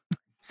 Yeah.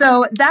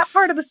 So that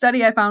part of the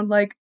study I found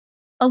like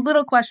a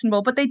little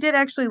questionable, but they did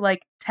actually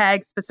like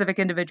tag specific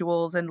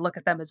individuals and look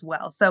at them as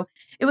well. So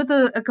it was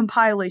a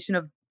compilation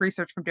of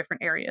research from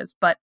different areas,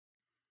 but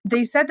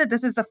they said that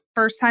this is the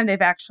first time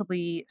they've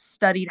actually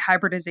studied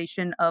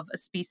hybridization of a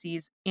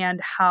species and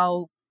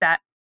how that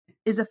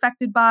is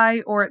affected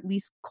by, or at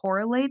least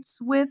correlates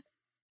with,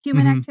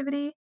 human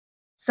activity.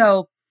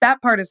 So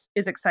that part is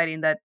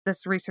exciting, that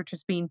this research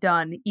is being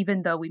done,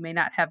 even though we may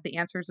not have the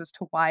answers as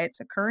to why it's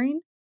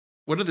occurring.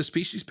 What are the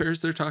species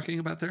pairs they're talking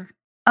about there?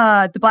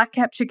 The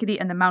black-capped chickadee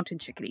and the mountain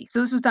chickadee.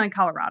 So this was done in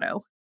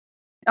Colorado.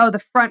 Oh, the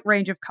Front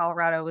Range of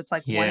Colorado is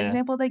like one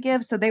example they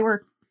give. So they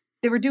were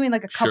doing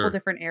like a couple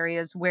different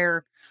areas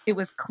where it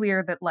was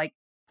clear that like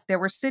there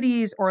were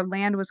cities or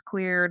land was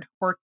cleared,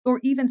 or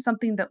even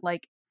something that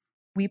like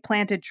we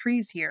planted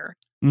trees here.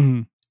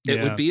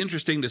 It would be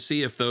interesting to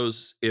see if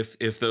those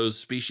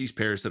species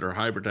pairs that are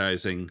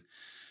hybridizing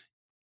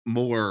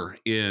more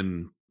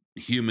in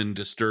human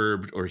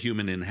disturbed or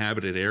human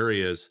inhabited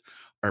areas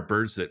are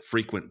birds that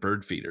frequent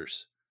bird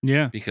feeders.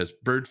 Yeah. Because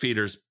bird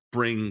feeders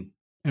bring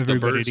everybody the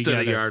birds together,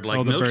 to the yard like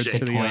all the birds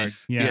to the yard.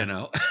 you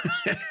know.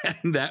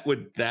 And that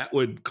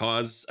would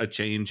cause a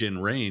change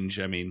in range.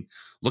 I mean,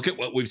 look at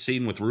what we've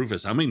seen with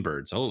Rufous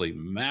hummingbirds. Holy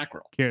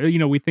mackerel. You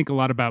know, we think a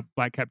lot about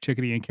black-capped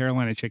chickadee and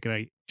Carolina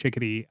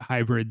chickadee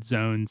hybrid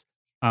zones.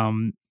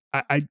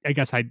 I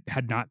guess I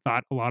had not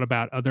thought a lot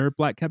about other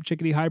black-capped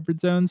chickadee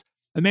hybrid zones.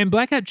 I mean,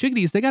 black-capped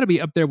chickadees, they got to be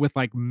up there with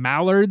like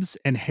mallards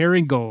and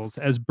herring gulls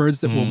as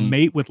birds that will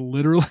mate with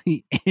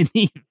literally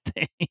anything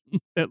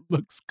that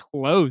looks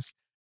close.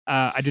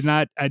 I did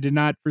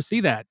not foresee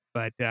that,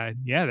 but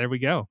yeah, there we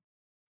go.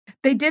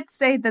 They did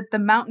say that the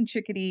mountain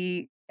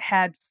chickadee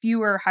had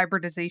fewer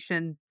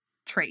hybridization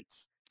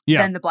traits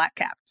than the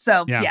black-capped.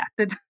 So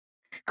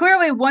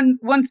clearly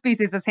one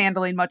species is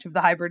handling much of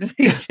the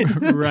hybridization.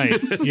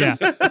 Right. Yeah.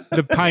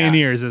 The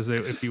pioneers,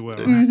 if you will.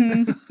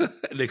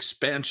 An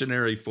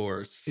expansionary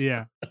force.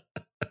 Yeah.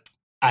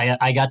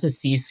 I got to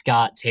see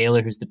Scott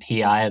Taylor, who's the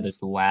PI of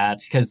this lab,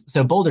 because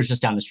so Boulder's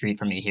just down the street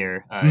from me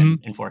here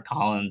in Fort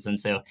Collins, and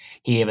so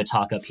he gave a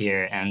talk up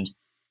here. And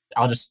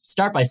I'll just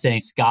start by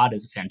saying Scott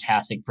is a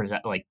fantastic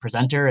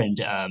presenter,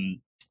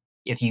 and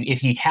if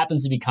he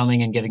happens to be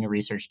coming and giving a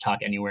research talk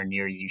anywhere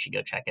near you, you should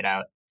go check it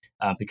out.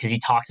 because he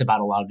talks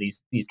about a lot of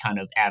these kind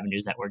of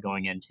avenues that we're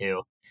going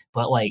into.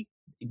 But like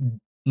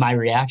my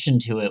reaction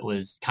to it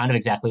was kind of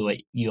exactly what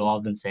you all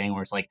have been saying,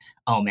 where it's like,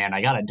 oh man,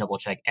 I gotta double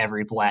check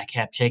every black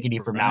cap chickadee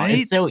from now.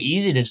 It's so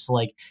easy to just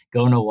like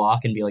go on a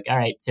walk and be like, all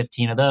right,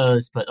 15 of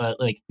those. But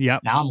now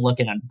I'm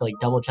looking at like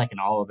double checking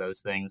all of those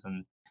things.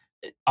 And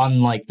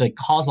on like the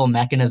causal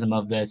mechanism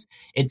of this,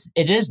 it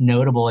is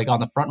notable, like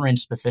on the Front Range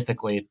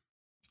specifically,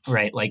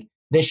 right? Like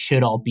this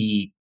should all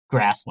be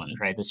grassland,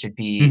 right? This should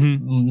be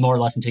more or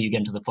less until you get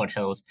into the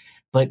foothills.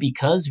 But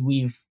because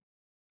we've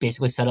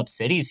basically set up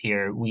cities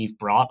here, we've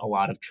brought a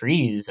lot of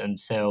trees, and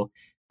so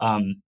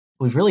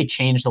we've really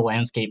changed the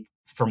landscape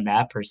from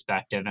that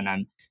perspective.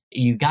 And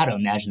you got to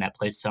imagine that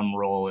plays some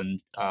role in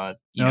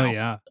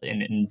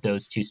in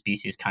those two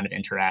species kind of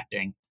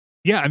interacting.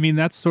 Yeah, I mean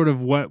that's sort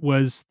of what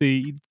was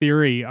the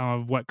theory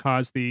of what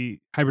caused the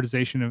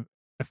hybridization of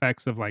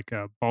effects of like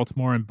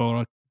Baltimore and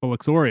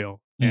Bullock's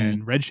oriole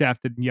and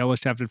red-shafted and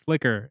yellow-shafted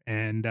flicker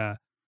and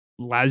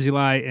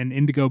lazuli and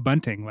indigo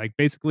bunting. Like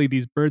basically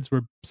these birds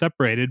were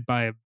separated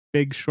by a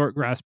big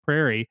shortgrass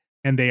prairie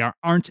and they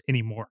aren't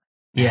anymore.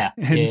 Yeah.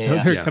 And so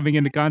they're coming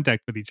into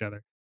contact with each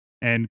other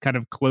and kind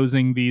of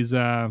closing these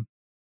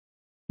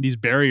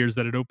barriers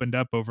that had opened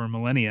up over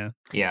millennia.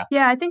 Yeah,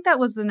 I think that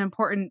was an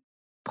important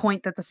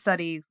point that the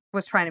study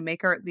was trying to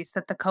make, or at least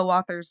that the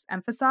co-authors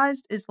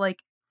emphasized, is like,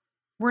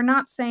 we're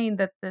not saying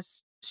that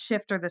this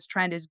shift or this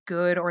trend is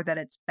good or that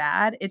it's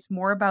bad. It's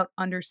more about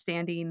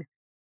understanding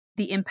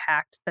the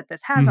impact that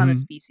this has on a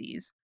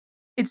species.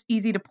 It's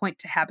easy to point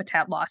to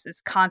habitat loss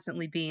as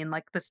constantly being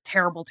like this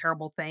terrible,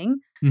 terrible thing.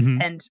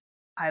 And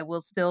I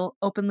will still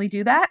openly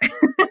do that.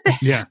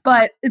 Yeah.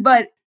 But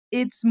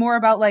it's more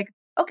about like,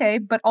 okay,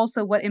 but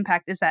also what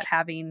impact is that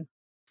having?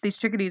 These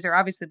chickadees are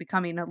obviously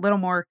becoming a little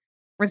more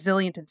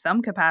resilient in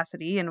some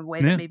capacity in a way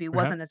that maybe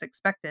wasn't as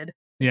expected.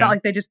 It's not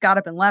like they just got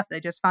up and left. They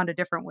just found a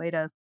different way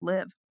to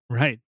live.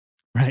 Right.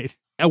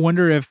 I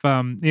wonder if,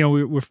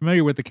 we're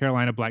familiar with the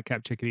Carolina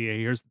black-capped chickadee.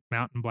 Here's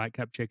mountain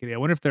black-capped chickadee. I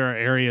wonder if there are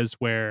areas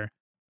where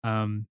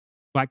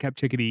black-capped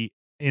chickadee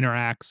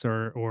interacts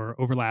or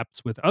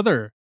overlaps with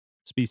other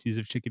species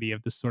of chickadee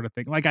of this sort of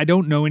thing. Like, I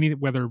don't know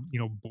whether,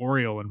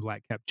 boreal and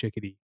black-capped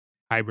chickadee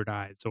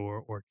hybridize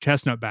or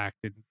chestnut-backed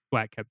and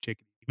black-capped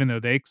chickadee, even though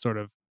they sort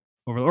of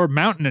or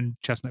mountain and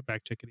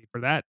chestnut-backed chickadee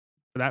for that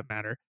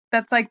matter.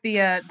 That's like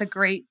the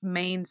great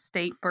Maine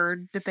state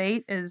bird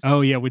debate is.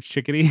 Oh yeah, which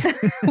chickadee?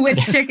 Which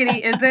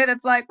chickadee is it?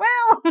 It's like,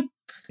 well,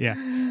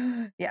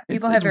 yeah.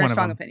 People have very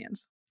strong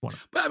opinions. But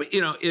I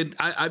mean,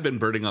 I've been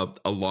birding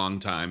a long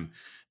time,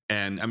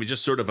 and I mean,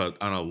 just sort of on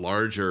a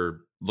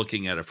larger,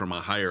 looking at it from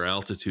a higher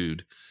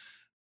altitude.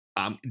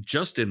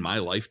 Just in my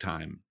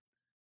lifetime,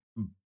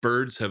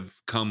 birds have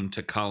come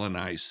to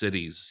colonize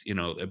cities.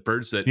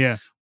 Birds that.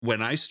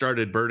 When I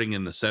started birding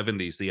in the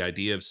 70s, the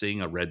idea of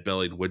seeing a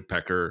red-bellied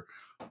woodpecker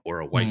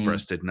or a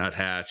white-breasted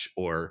nuthatch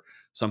or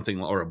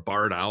something, or a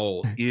barred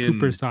owl in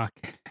Cooper's hawk.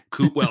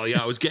 Well,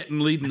 yeah, I was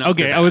leading up.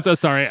 Okay, to I was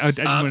sorry. I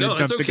didn't want to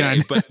jump the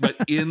gun. but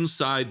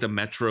inside the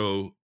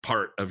metro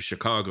part of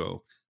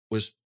Chicago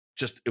was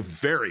just a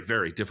very,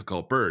 very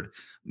difficult bird.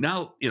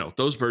 Now,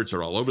 those birds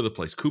are all over the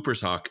place.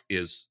 Cooper's hawk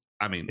is,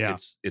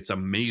 it's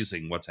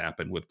amazing what's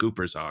happened with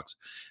Cooper's hawks,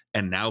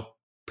 and now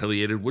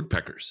pileated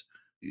woodpeckers.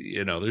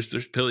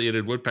 There's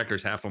pileated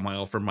woodpeckers half a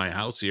mile from my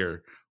house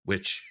here,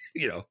 which,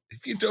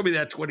 if you told me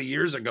that 20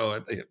 years ago,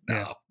 I'd think,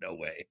 no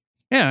way.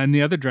 Yeah, and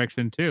the other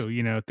direction too,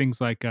 things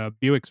like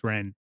Buick's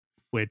wren,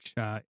 which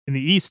in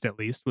the East at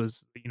least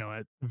was,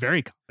 a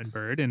very common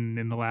bird, and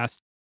in the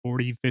last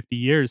 40, 50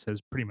 years has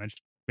pretty much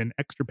been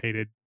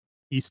extirpated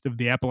east of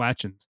the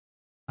Appalachians.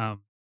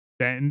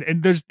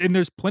 And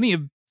there's plenty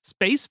of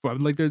space for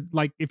them.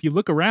 Like if you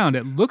look around,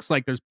 it looks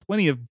like there's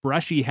plenty of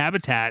brushy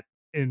habitat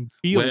in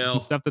fields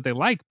and stuff that they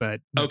like,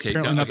 but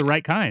apparently not the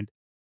right kind.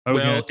 Oh,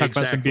 we're going to talk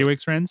about some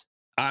Buick's wrens?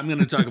 I'm going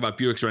to talk about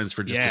Buick's wrens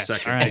for just a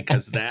second,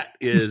 because that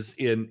is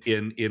in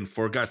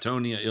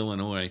Forgatonia,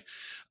 Illinois.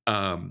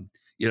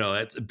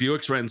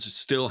 Buick's wrens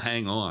still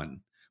hang on.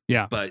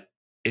 Yeah. But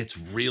it's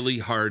really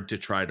hard to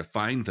try to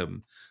find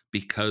them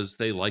because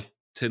they like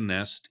to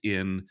nest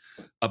in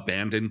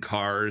abandoned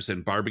cars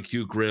and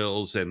barbecue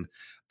grills and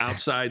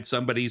outside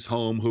somebody's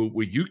home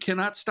where you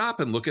cannot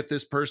stop and look at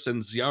this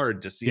person's yard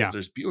to see if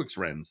there's Buick's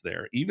wrens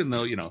there, even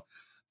though,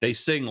 they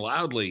sing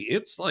loudly.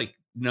 It's like,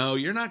 no,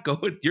 you're not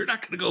going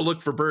to go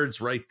look for birds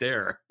right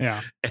there.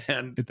 Yeah.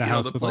 And the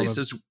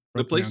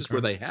places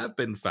where they have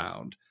been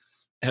found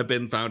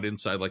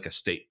inside like a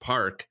state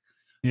park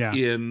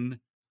in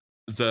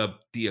the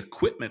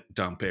equipment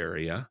dump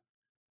area.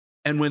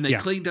 And when they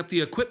cleaned up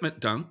the equipment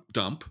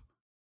dump,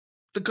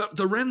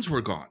 the wrens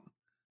were gone.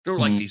 There were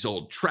like these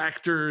old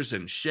tractors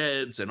and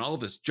sheds and all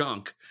this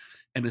junk.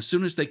 And as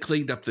soon as they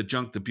cleaned up the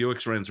junk, the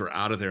Buick's wrens were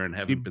out of there and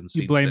haven't been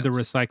seen. You blame since.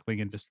 the recycling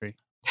industry.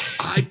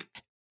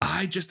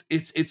 I just,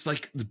 it's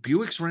like the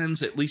Buick's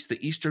wrens, at least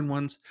the eastern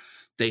ones,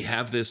 they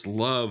have this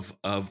love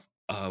of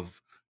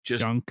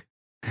just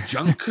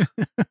junk.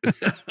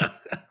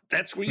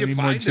 That's where you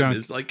find them.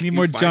 Is like need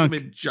more junk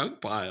in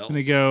junk piles. I'm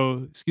gonna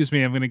go. Excuse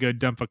me, I'm gonna go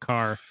dump a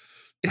car.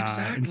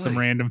 in some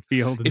random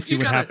field and see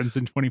what happens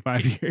in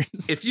 25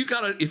 years. If you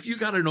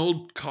got an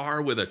old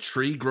car with a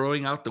tree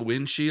growing out the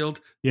windshield,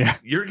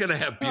 you're gonna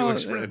have Buick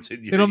Sprints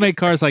in your. They don't make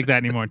cars like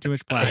that anymore. Too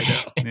much pride.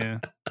 Yeah.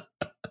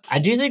 I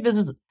do think this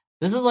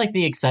is like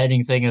the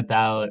exciting thing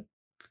about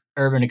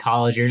urban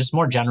ecology, or just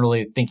more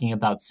generally thinking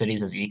about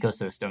cities as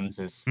ecosystems,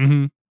 is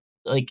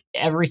like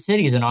every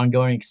city is an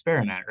ongoing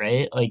experiment,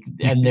 right? Like,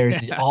 and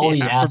there's all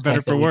these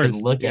aspects that we can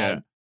look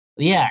at.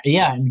 Yeah,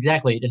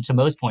 exactly. And to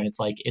Mo's point, it's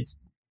like it's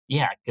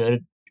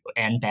good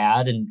and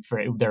bad, and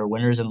there are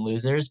winners and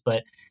losers,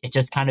 but it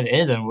just kind of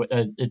is, and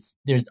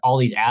there's all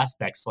these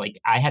aspects. Like,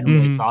 I hadn't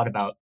really thought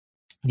about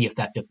the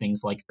effect of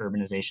things like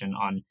urbanization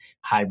on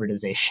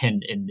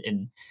hybridization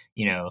in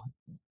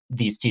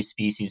these two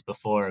species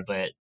before,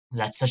 but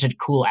that's such a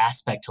cool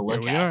aspect to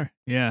look at.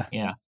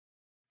 Yeah.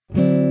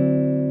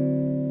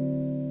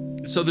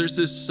 So there's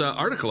this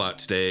article out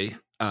today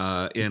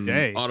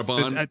in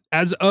Audubon.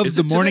 As of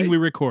the morning we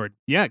record.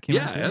 Yeah, it came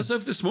out today. As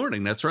of this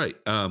morning. That's right.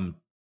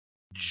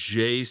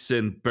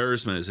 Jason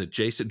Bersma, is it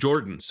Jason?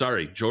 Jordan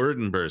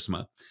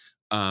Bersma,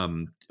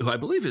 who I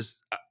believe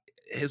is,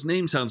 his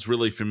name sounds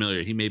really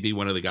familiar. He may be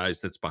one of the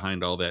guys that's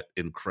behind all that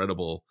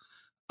incredible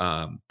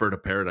Bird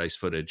of Paradise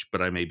footage,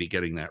 but I may be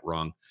getting that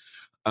wrong.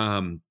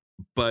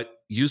 But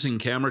using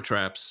camera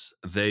traps,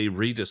 they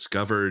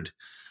rediscovered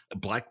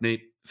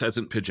black-naped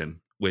pheasant pigeon,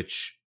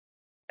 which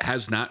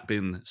has not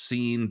been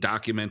seen,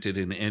 documented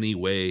in any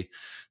way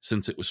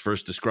since it was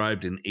first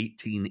described in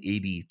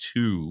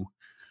 1882.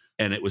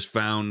 And it was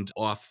found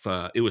off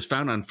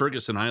on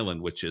Ferguson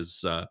Island, which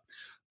is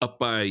up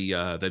by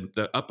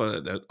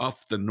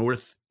off the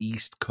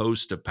northeast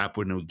coast of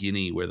Papua New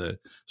Guinea, where the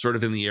sort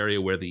of in the area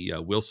where the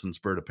Wilson's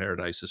Bird of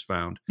Paradise is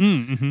found.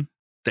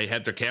 They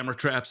had their camera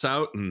traps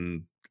out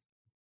and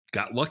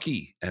got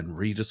lucky and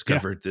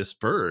rediscovered this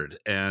bird.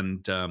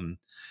 And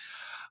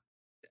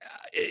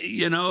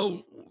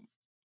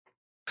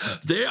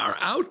they are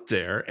out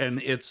there,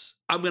 and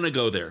I'm going to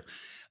go there.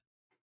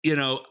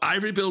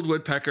 Ivory-billed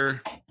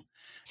woodpecker.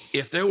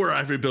 If there were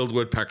ivory-billed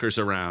woodpeckers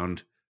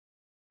around,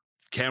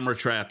 camera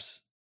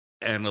traps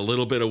and a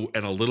little bit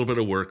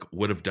of work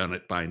would have done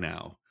it by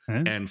now.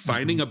 And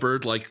finding a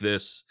bird like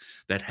this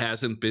that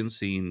hasn't been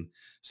seen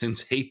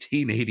since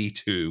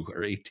 1882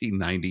 or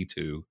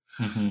 1892,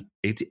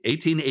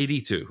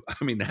 1882.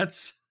 I mean,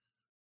 that's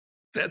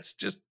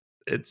just,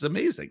 it's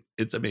amazing.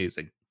 It's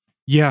amazing.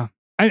 Yeah,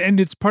 and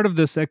it's part of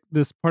this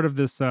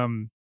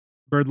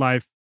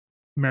BirdLife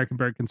American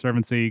Bird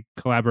Conservancy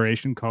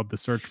collaboration called the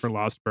Search for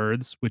Lost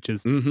Birds, which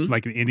is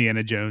like an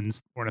Indiana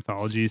Jones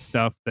ornithology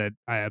stuff that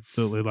I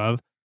absolutely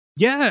love.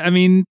 Yeah, I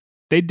mean,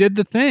 they did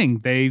the thing.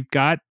 They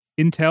got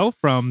intel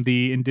from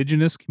the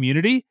indigenous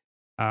community.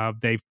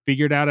 They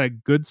figured out a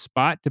good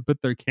spot to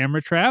put their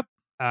camera trap,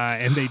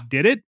 and they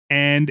did it.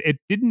 And it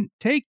didn't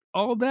take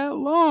all that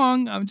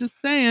long. I'm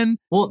just saying.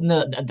 Well,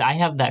 no, I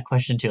have that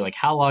question too. Like,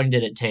 how long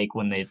did it take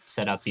when they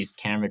set up these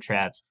camera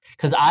traps?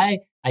 Because I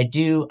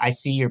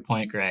see your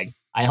point, Greg.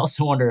 I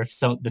also wonder if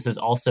this is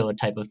also a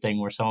type of thing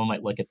where someone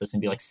might look at this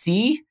and be like,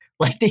 see,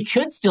 like they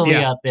could still be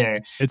out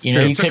there. It's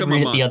true. You could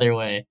read it the other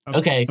way.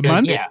 Okay. So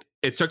month? Yeah.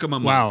 It took them a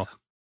month. Wow.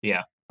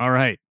 Yeah. All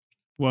right.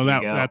 Well,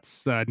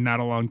 that's not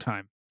a long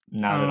time.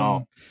 Not at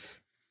all.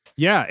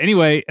 Yeah.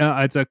 Anyway,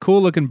 it's a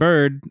cool looking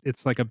bird.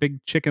 It's like a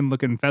big chicken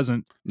looking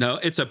pheasant. No,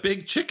 it's a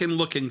big chicken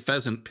looking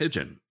pheasant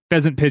pigeon.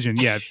 Pheasant pigeon.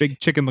 Yeah. Big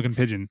chicken looking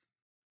pigeon.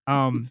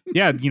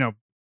 Yeah.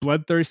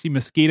 Bloodthirsty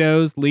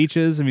mosquitoes,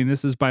 leeches. I mean,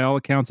 this is by all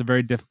accounts a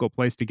very difficult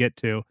place to get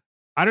to.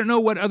 I don't know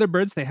what other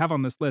birds they have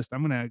on this list.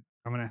 I'm gonna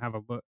have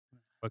a look.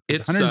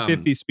 It's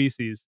 150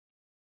 species.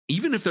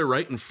 Even if they're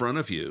right in front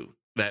of you,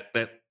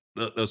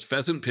 those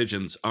pheasant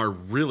pigeons are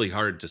really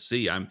hard to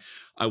see.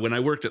 When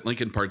I worked at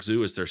Lincoln Park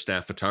Zoo as their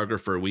staff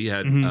photographer, we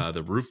had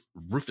the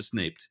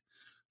rufous-naped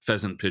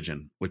pheasant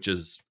pigeon, which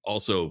is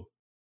also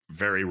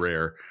very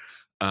rare.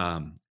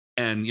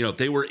 And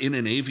they were in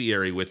an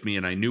aviary with me,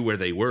 and I knew where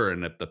they were.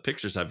 And the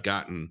pictures I've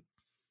gotten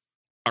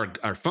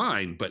are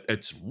fine, but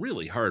it's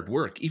really hard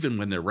work, even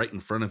when they're right in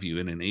front of you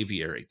in an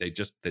aviary. They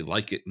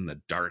like it in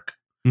the dark,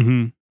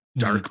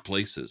 dark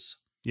places.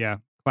 Yeah,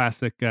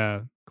 classic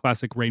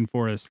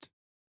rainforest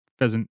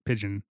pheasant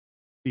pigeon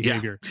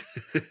behavior.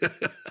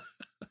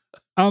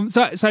 Yeah.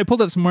 So I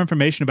pulled up some more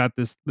information about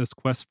this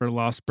Quest for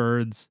Lost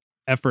Birds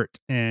effort,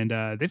 and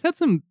they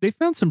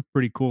found some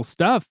pretty cool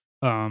stuff.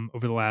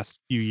 Over the last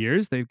few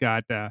years, they've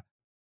got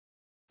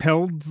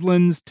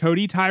Peldsland's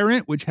Toady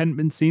Tyrant, which hadn't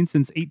been seen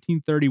since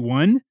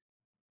 1831.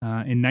 In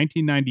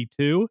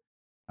 1992,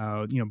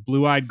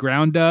 Blue-eyed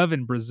Ground Dove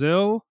in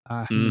Brazil,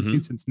 hadn't been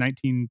seen since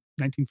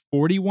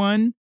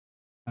 1941.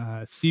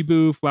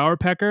 Cebu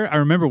Flowerpecker, I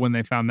remember when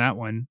they found that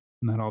one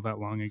not all that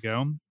long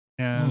ago.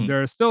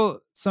 There are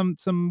still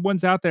some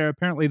ones out there.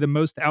 Apparently, the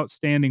most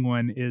outstanding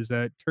one is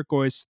a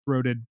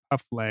turquoise-throated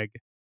puffleg,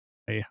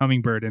 a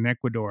hummingbird in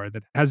Ecuador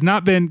that has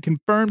not been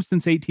confirmed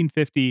since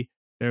 1850.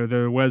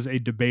 There was a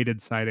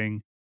debated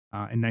sighting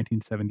in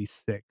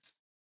 1976.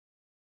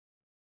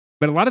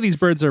 But a lot of these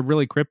birds are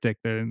really cryptic.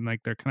 They're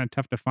kind of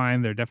tough to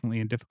find. They're definitely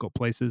in difficult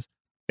places.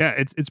 Yeah,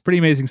 it's pretty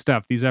amazing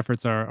stuff. These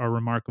efforts are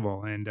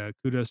remarkable, and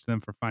kudos to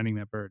them for finding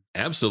that bird.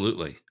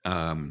 Absolutely.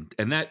 And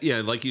that,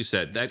 yeah, like you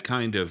said, that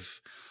kind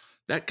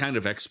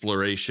of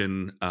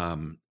exploration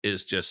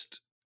is just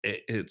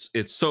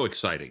it's so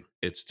exciting.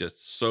 It's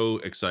just so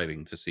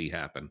exciting to see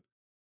happen.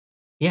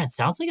 Yeah, it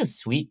sounds like a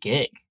sweet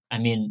gig. I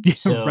mean, Yeah,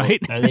 so right?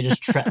 are they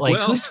just like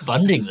Well- who's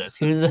funding this?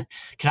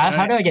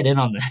 How do I get in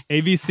on this?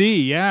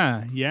 ABC,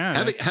 yeah.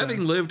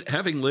 Having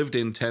lived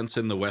in tents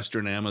in the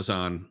Western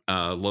Amazon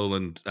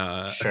lowland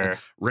Sure.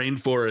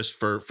 rainforest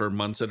for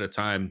months at a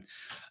time,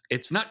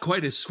 it's not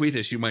quite as sweet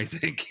as you might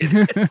think.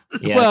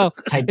 Yeah, Well,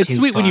 type it's 2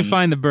 sweet when you fun.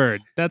 find the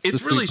bird. That's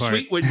It's the really part.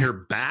 sweet when you're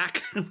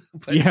back.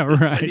 but Yeah, when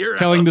right. you're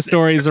Telling out the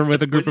stories or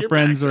with a when group of you're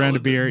friends back around a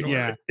telling the beer.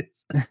 Yeah.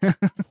 stories.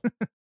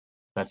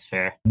 That's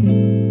fair.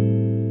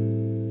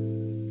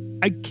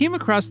 I came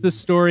across this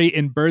story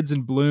in Birds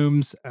and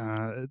Blooms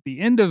at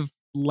the end of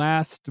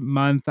last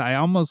month. I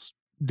almost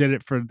did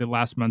it for the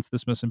last month's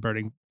this month in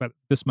birding,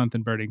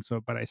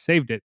 but I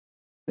saved it.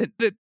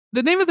 The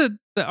name of the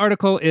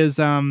article is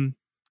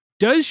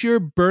Does Your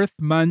Birth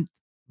Month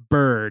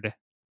Bird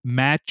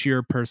Match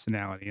Your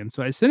Personality? And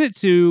so I sent it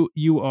to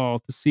you all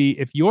to see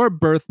if your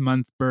birth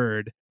month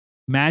bird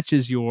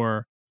matches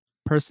your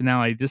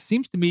personality. This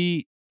seems to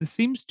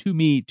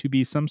me to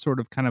be some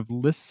sort of kind of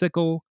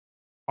listicle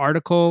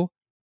article.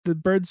 The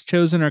birds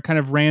chosen are kind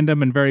of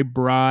random and very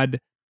broad.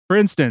 For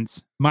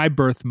instance, my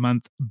birth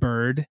month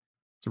bird,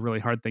 it's a really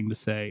hard thing to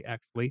say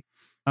actually,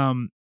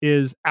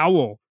 is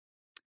owl.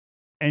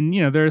 And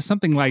there's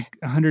something like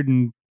 100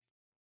 and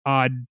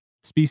odd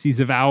species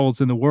of owls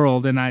in the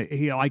world, and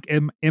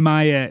am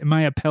I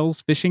a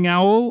Pell's fishing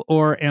owl,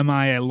 or am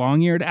I a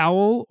long-eared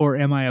owl, or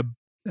am I a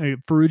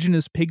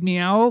ferruginous pygmy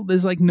owl?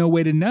 There's like no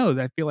way to know.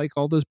 I feel like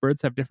all those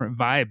birds have different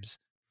vibes,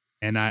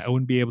 and I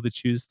wouldn't be able to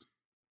choose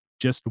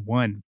just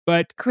one.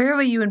 But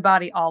Clearly, you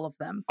embody all of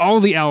them. all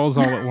the owls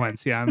all at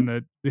once. Yeah, I'm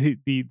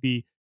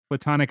the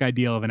platonic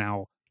ideal of an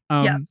owl.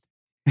 Yes.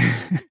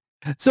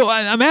 So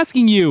I'm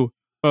asking you,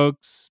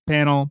 folks,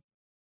 panel,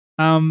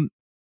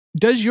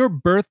 does your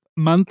birth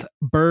month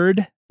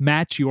bird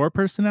match your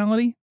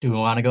personality? Do we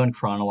want to go in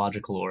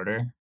chronological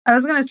order? I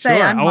was gonna say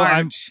Sure. I'm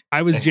March.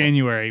 I was Okay.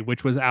 January,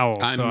 which was owl,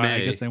 I'm so I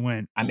May. guess I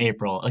went. I'm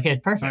April. Okay,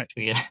 perfect.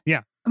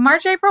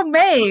 March, April,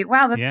 May.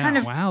 Wow, that's Yeah, kind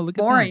of wow, look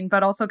at boring,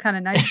 but also kind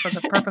of nice for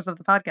the purpose of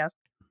the podcast.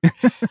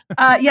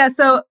 Yeah,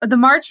 so the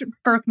March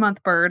birth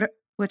month bird,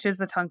 which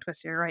is a tongue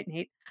twister, right,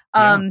 Nate?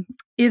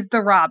 Is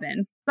the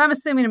robin. So I'm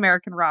assuming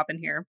American robin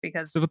here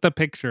because That's what the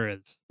picture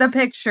is. the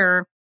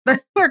picture.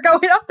 We're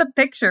going off the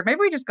picture. Maybe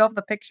we just go off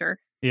the picture.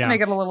 Yeah. Make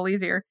it a little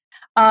easier.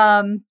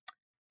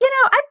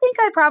 I think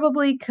I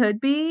probably could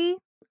be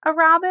a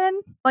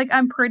robin. Like,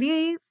 I'm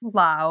pretty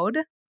loud.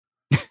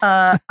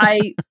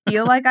 I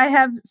feel like I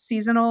have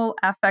seasonal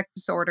affect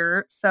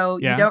disorder, so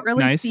Yeah, you don't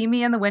really nice. see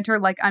me in the winter.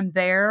 Like, I'm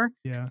there,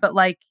 Yeah. but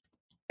like,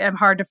 I'm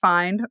hard to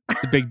find.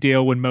 The big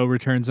deal when Mo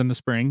returns in the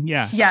spring.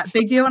 Yeah. Yeah,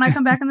 big deal when I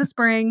come back in the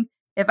spring.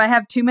 If I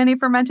have too many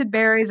fermented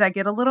berries, I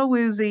get a little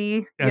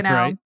woozy. That's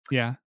right.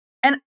 Yeah.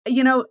 And,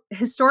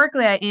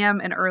 historically, I am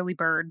an early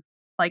bird.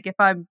 Like, if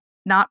I'm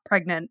not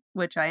pregnant,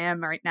 which I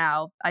am right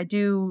now, I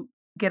do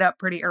get up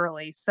pretty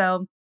early.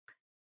 So,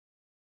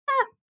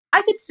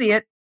 I could see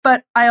it.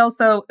 But I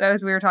also,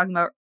 as we were talking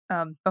about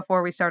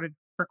before we started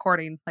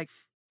recording, like,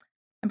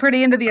 I'm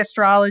pretty into the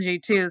astrology,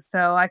 too.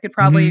 So I could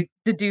probably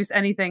deduce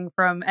anything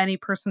from any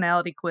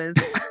personality quiz.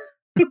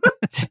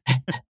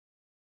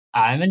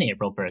 I'm an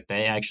April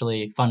birthday.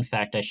 Actually, fun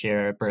fact, I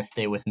share a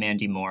birthday with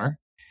Mandy Moore.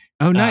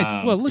 Oh, nice.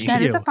 Well, so look you at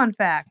That you. is a fun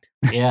fact.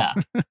 Yeah.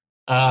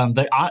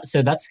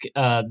 So that's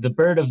the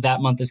bird of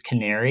that month is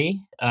canary.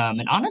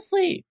 And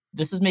honestly,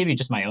 this is maybe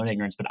just my own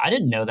ignorance, but I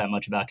didn't know that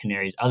much about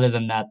canaries other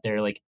than that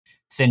they're like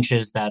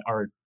finches that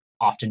are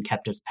often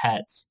kept as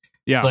pets.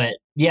 Yeah. But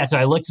yeah, so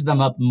I looked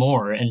them up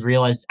more and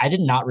realized I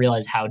did not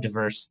realize how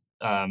diverse.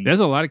 There's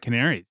a lot of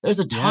canaries. There's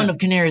a ton Yeah. of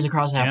canaries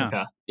across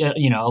Africa.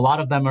 A lot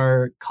of them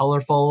are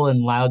colorful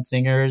and loud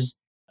singers.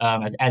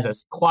 As a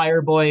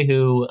choir boy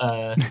who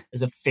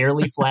is a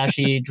fairly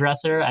flashy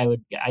dresser,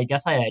 I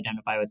guess I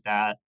identify with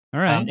that. All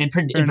right. In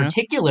Fair enough.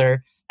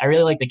 particular, I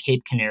really like the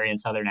Cape Canary in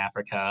Southern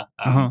Africa.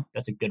 Uh-huh.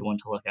 That's a good one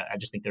to look at. I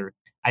just think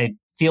I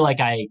feel like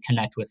I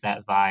connect with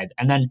that vibe.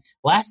 And then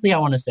lastly, I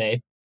want to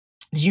say,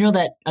 did you know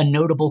that a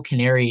notable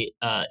canary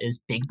is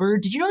Big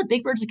Bird? Did you know that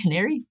Big Bird's a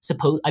canary?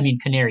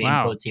 Canary in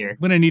Wow. quotes here. I'm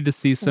going to need to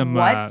see some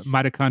What?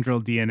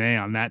 mitochondrial DNA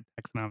on that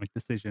taxonomic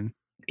decision.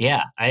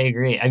 Yeah, I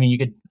agree. I mean, you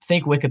could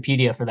thank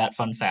Wikipedia for that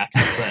fun fact,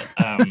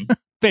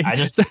 but I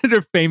just-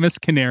 They're famous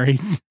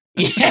canaries.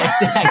 yeah,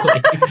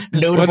 exactly.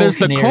 Notable Well, there's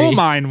the coal canaries.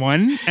 mine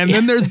one, and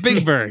then there's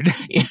Big Bird.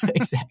 Yeah,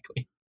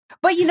 exactly.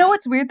 But you know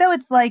what's weird, though?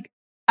 It's like,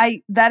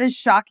 that is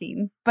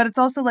shocking. But it's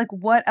also like,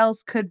 what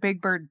else could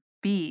Big Bird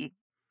be?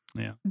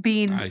 Yeah.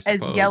 Being I as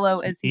suppose. yellow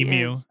as he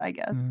Emu. is, I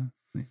guess.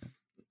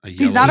 A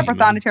He's not a yellow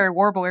emu. prothonotary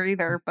warbler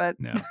either, but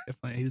No,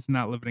 definitely. He's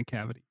not living in a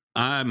cavity.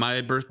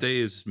 My birthday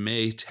is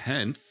May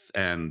 10th,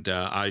 and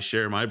I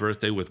share my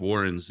birthday with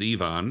Warren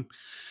Zevon.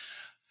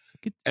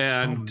 Oh,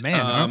 And man,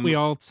 aren't we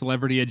all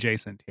celebrity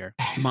adjacent here?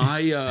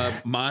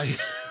 my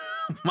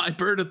My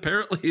bird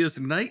apparently is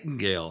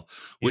nightingale,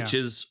 which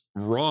is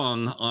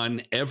wrong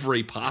on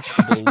every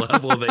possible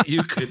level that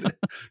you could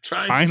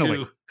try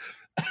to.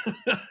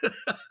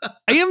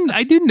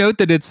 I do note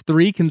that it's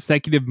 3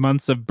 consecutive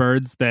months of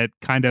birds that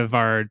kind of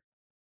are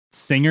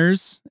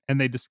singers, and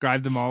they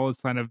describe them all as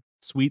kind of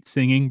sweet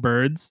singing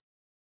birds.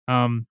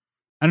 I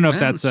don't know if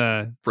that's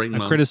a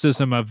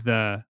criticism of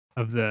the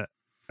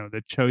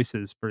the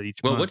choices for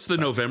each month. Well, what's the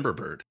November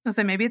bird?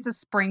 So maybe it's a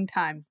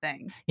springtime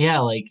thing. Yeah,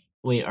 like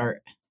wait,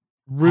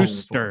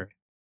 rooster.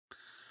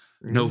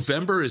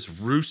 November is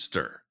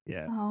rooster.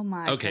 Yeah. Oh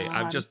my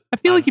God. I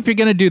feel like if you're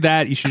gonna do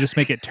that, you should just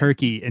make it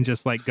turkey and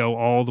just like go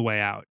all the way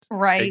out.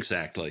 Right.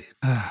 Exactly.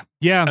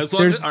 Yeah. As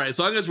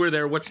long as we're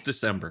there, what's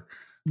December?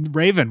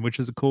 Raven, which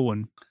is a cool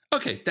one.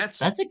 Okay,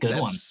 that's a good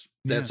one.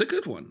 That's a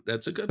good one.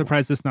 That's a good one.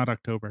 Surprised it's not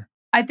October.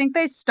 I think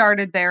they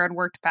started there and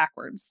worked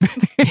backwards.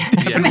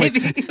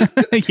 Maybe.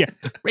 Yeah.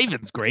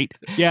 Raven's great.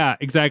 Yeah,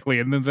 exactly.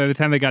 And then by the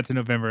time they got to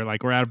November,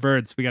 like, we're out of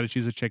birds. We got to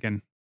choose a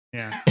chicken.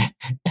 Yeah.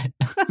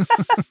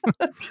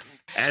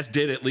 As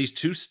did at least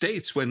 2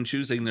 states when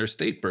choosing their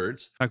state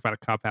birds. Talk about a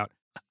cop out.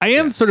 I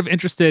am sort of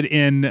interested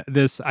in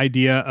this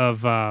idea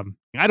of I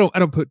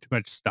don't put too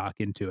much stock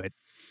into it,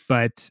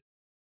 but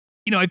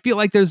I feel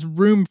like there's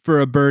room for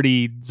a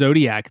birdie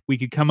zodiac. We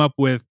could come up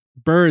with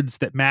birds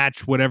that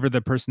match whatever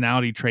the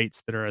personality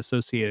traits that are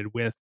associated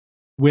with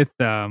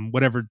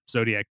whatever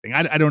zodiac thing.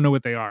 I don't know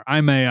what they are.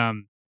 I'm a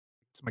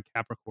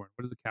Capricorn.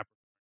 What is a Capricorn?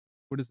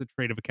 What is the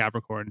trait of a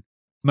Capricorn?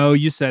 Mo,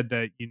 you said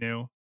that you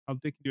knew. I'll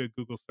do a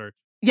Google search.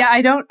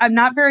 Yeah, I'm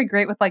not very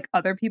great with like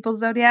other people's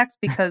zodiacs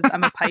because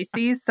I'm a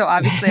Pisces, so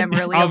obviously I'm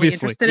really only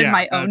interested in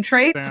my own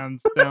traits.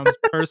 Sounds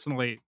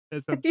personally.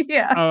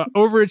 Yeah.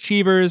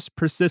 Overachievers,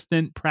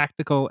 persistent,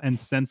 practical, and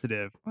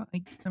sensitive. Well,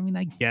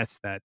 I guess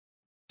that.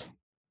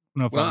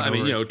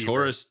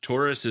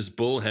 Taurus is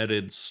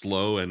bullheaded,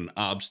 slow, and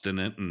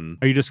obstinate. And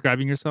are you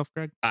describing yourself,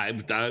 Greg?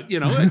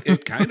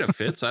 It kind of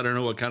fits. I don't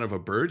know what kind of a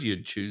bird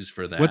you'd choose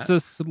for that. What's a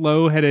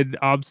slow-headed,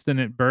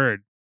 obstinate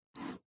bird?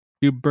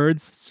 Do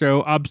birds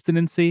show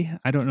obstinacy?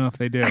 I don't know if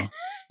they do.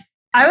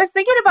 I was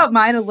thinking about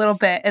mine a little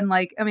bit, and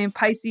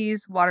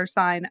Pisces, water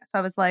sign. So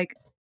I was like,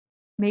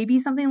 maybe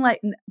something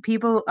like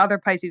other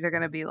Pisces are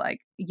going to be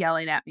like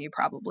yelling at me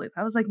probably.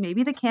 But I was like,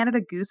 maybe the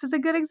Canada goose is a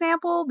good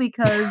example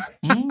because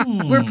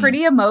we're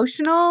pretty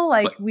emotional.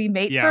 Like we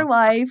mate for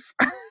life.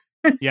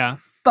 Yeah.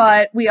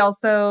 But we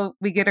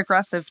get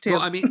aggressive too.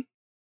 Well,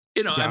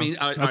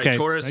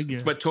 Taurus,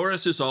 but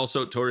Taurus is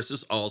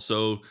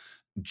also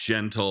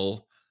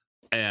gentle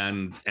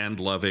and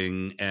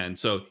loving, and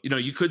so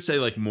you could say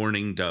like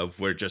mourning dove,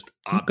 where just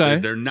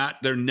they're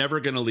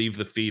never going to leave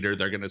the feeder.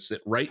 They're going to sit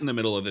right in the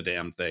middle of the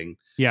damn thing.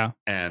 Yeah.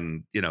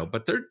 And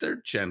but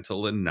they're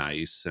gentle and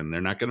nice, and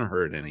they're not going to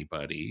hurt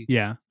anybody.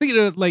 Yeah. Thinking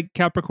of like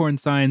Capricorn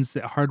signs,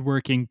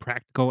 hardworking,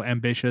 practical,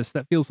 ambitious.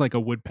 That feels like a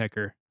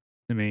woodpecker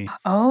to me.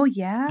 Oh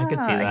yeah, I could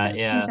see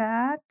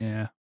that.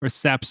 Yeah. Or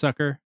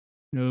sapsucker,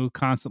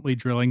 constantly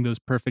drilling those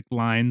perfect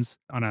lines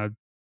on a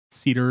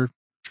cedar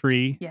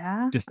tree.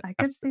 Yeah, I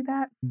could see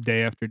that.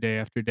 Day after day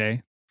after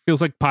day.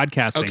 Feels like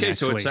podcasting. Okay, actually.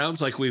 So it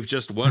sounds like we've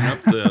just won up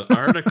the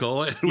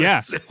article. And we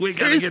got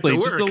to get to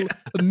work. Just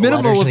a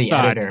minimal of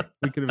thought.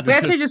 We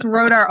actually just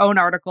wrote our own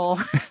article.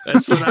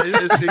 That's what I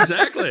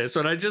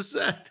just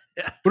said.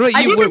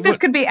 I do think this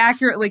could be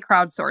accurately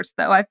crowdsourced,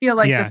 though. I feel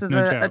like this is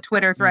a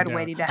Twitter thread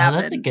waiting to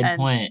happen. That's a good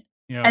point.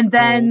 And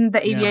then the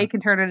ABA can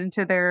turn it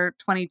into their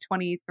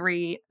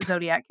 2023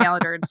 Zodiac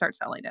calendar and start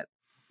selling it.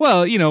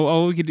 Well,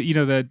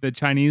 the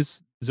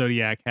Chinese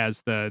Zodiac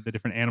has the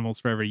different animals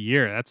for every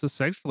year. That's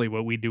essentially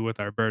what we do with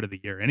our bird of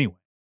the year anyway.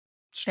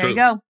 There you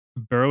go.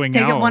 Burrowing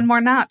owl. Take it one more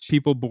notch.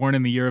 People born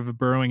in the year of a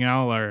burrowing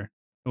owl are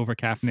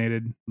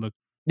overcaffeinated, look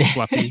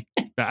fluffy.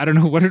 I don't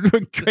know what are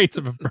the traits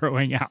of a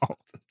burrowing owl.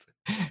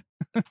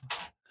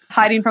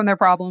 Hiding from their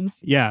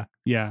problems. Yeah.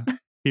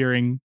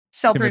 Hearing.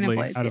 Sheltering in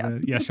place.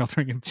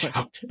 Sheltering in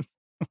place.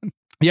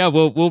 Yeah,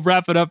 we'll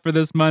wrap it up for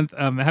this month.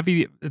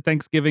 Happy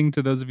Thanksgiving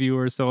to those of you who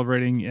are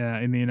celebrating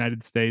in the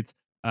United States.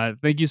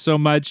 Thank you so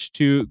much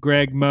to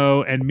Greg,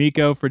 Mo, and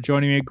Miko for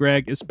joining me.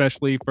 Greg,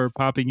 especially for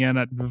popping in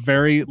at the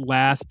very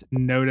last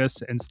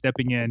notice and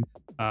stepping in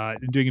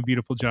and doing a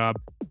beautiful job.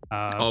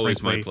 Always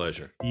frankly. My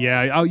pleasure.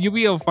 Yeah, you'll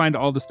be able to find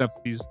all the stuff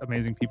that these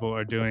amazing people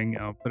are doing.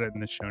 I'll put it in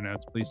the show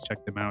notes. Please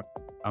check them out.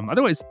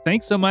 Otherwise,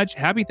 thanks so much.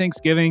 Happy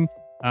Thanksgiving.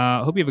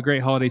 Hope you have a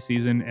great holiday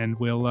season, and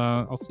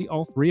I'll see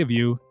all 3 of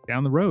you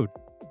down the road.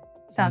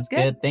 Sounds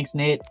good. Thanks,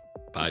 Nate.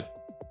 Bye.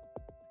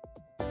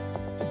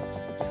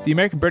 The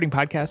American Birding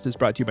Podcast is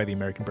brought to you by the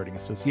American Birding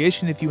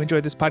Association. If you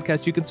enjoy this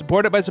podcast, you can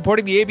support it by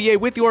supporting the ABA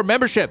with your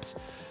memberships.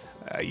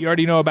 You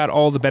already know about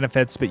all the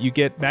benefits, but you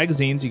get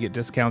magazines, you get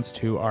discounts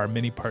to our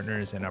many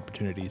partners and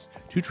opportunities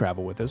to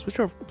travel with us, which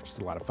is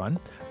a lot of fun.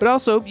 But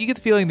also, you get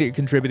the feeling that you're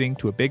contributing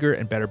to a bigger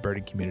and better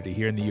birding community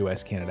here in the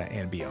U.S., Canada,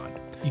 and beyond.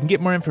 You can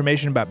get more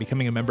information about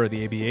becoming a member of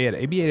the ABA at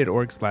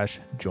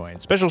aba.org/join.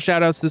 Special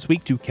shout-outs this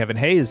week to Kevin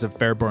Hayes of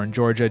Fairborn,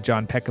 Georgia,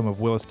 John Peckham of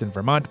Williston,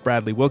 Vermont,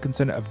 Bradley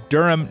Wilkinson of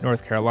Durham,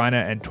 North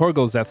Carolina, and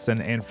Torgel Zethson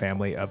and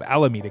family of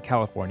Alameda,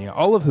 California,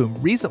 all of whom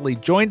recently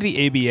joined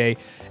the ABA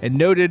and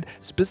noted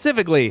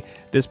specifically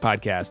this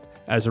podcast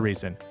as a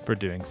reason for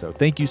doing so.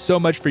 Thank you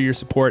so much for your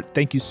support.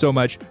 Thank you so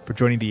much for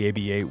joining the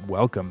ABA.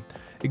 Welcome.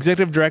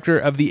 Executive Director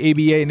of the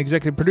ABA and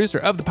Executive Producer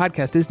of the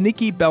podcast is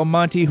Nikki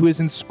Belmonte, who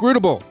is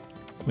inscrutable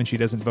when she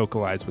doesn't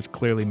vocalize, which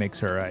clearly makes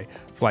her a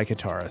fly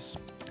guitarist.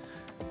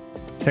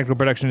 Technical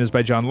production is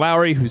by John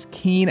Lowry, whose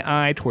keen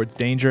eye towards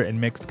danger and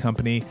mixed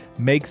company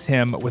makes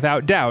him,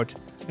 without doubt,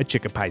 a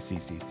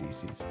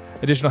Chickapie.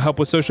 Additional help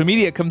with social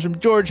media comes from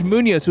George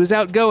Munoz, who is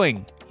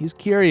outgoing. He's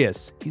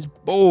curious. He's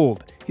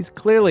bold. He's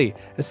clearly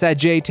a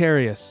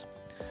Sagittarius.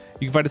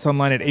 You can find us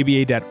online at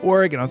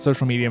aba.org and on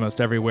social media most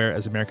everywhere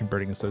as American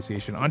Birding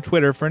Association. On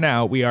Twitter, for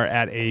now, we are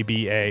at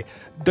ABA.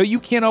 Though you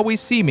can't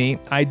always see me,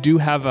 I do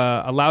have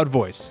a loud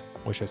voice,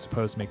 which I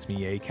suppose makes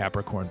me a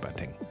Capricorn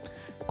bunting.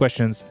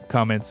 Questions,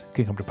 comments,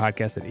 can come to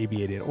podcast at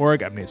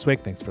aba.org. I'm Nate Swick.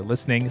 Thanks for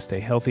listening. Stay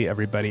healthy,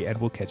 everybody,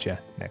 and we'll catch you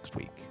next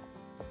week.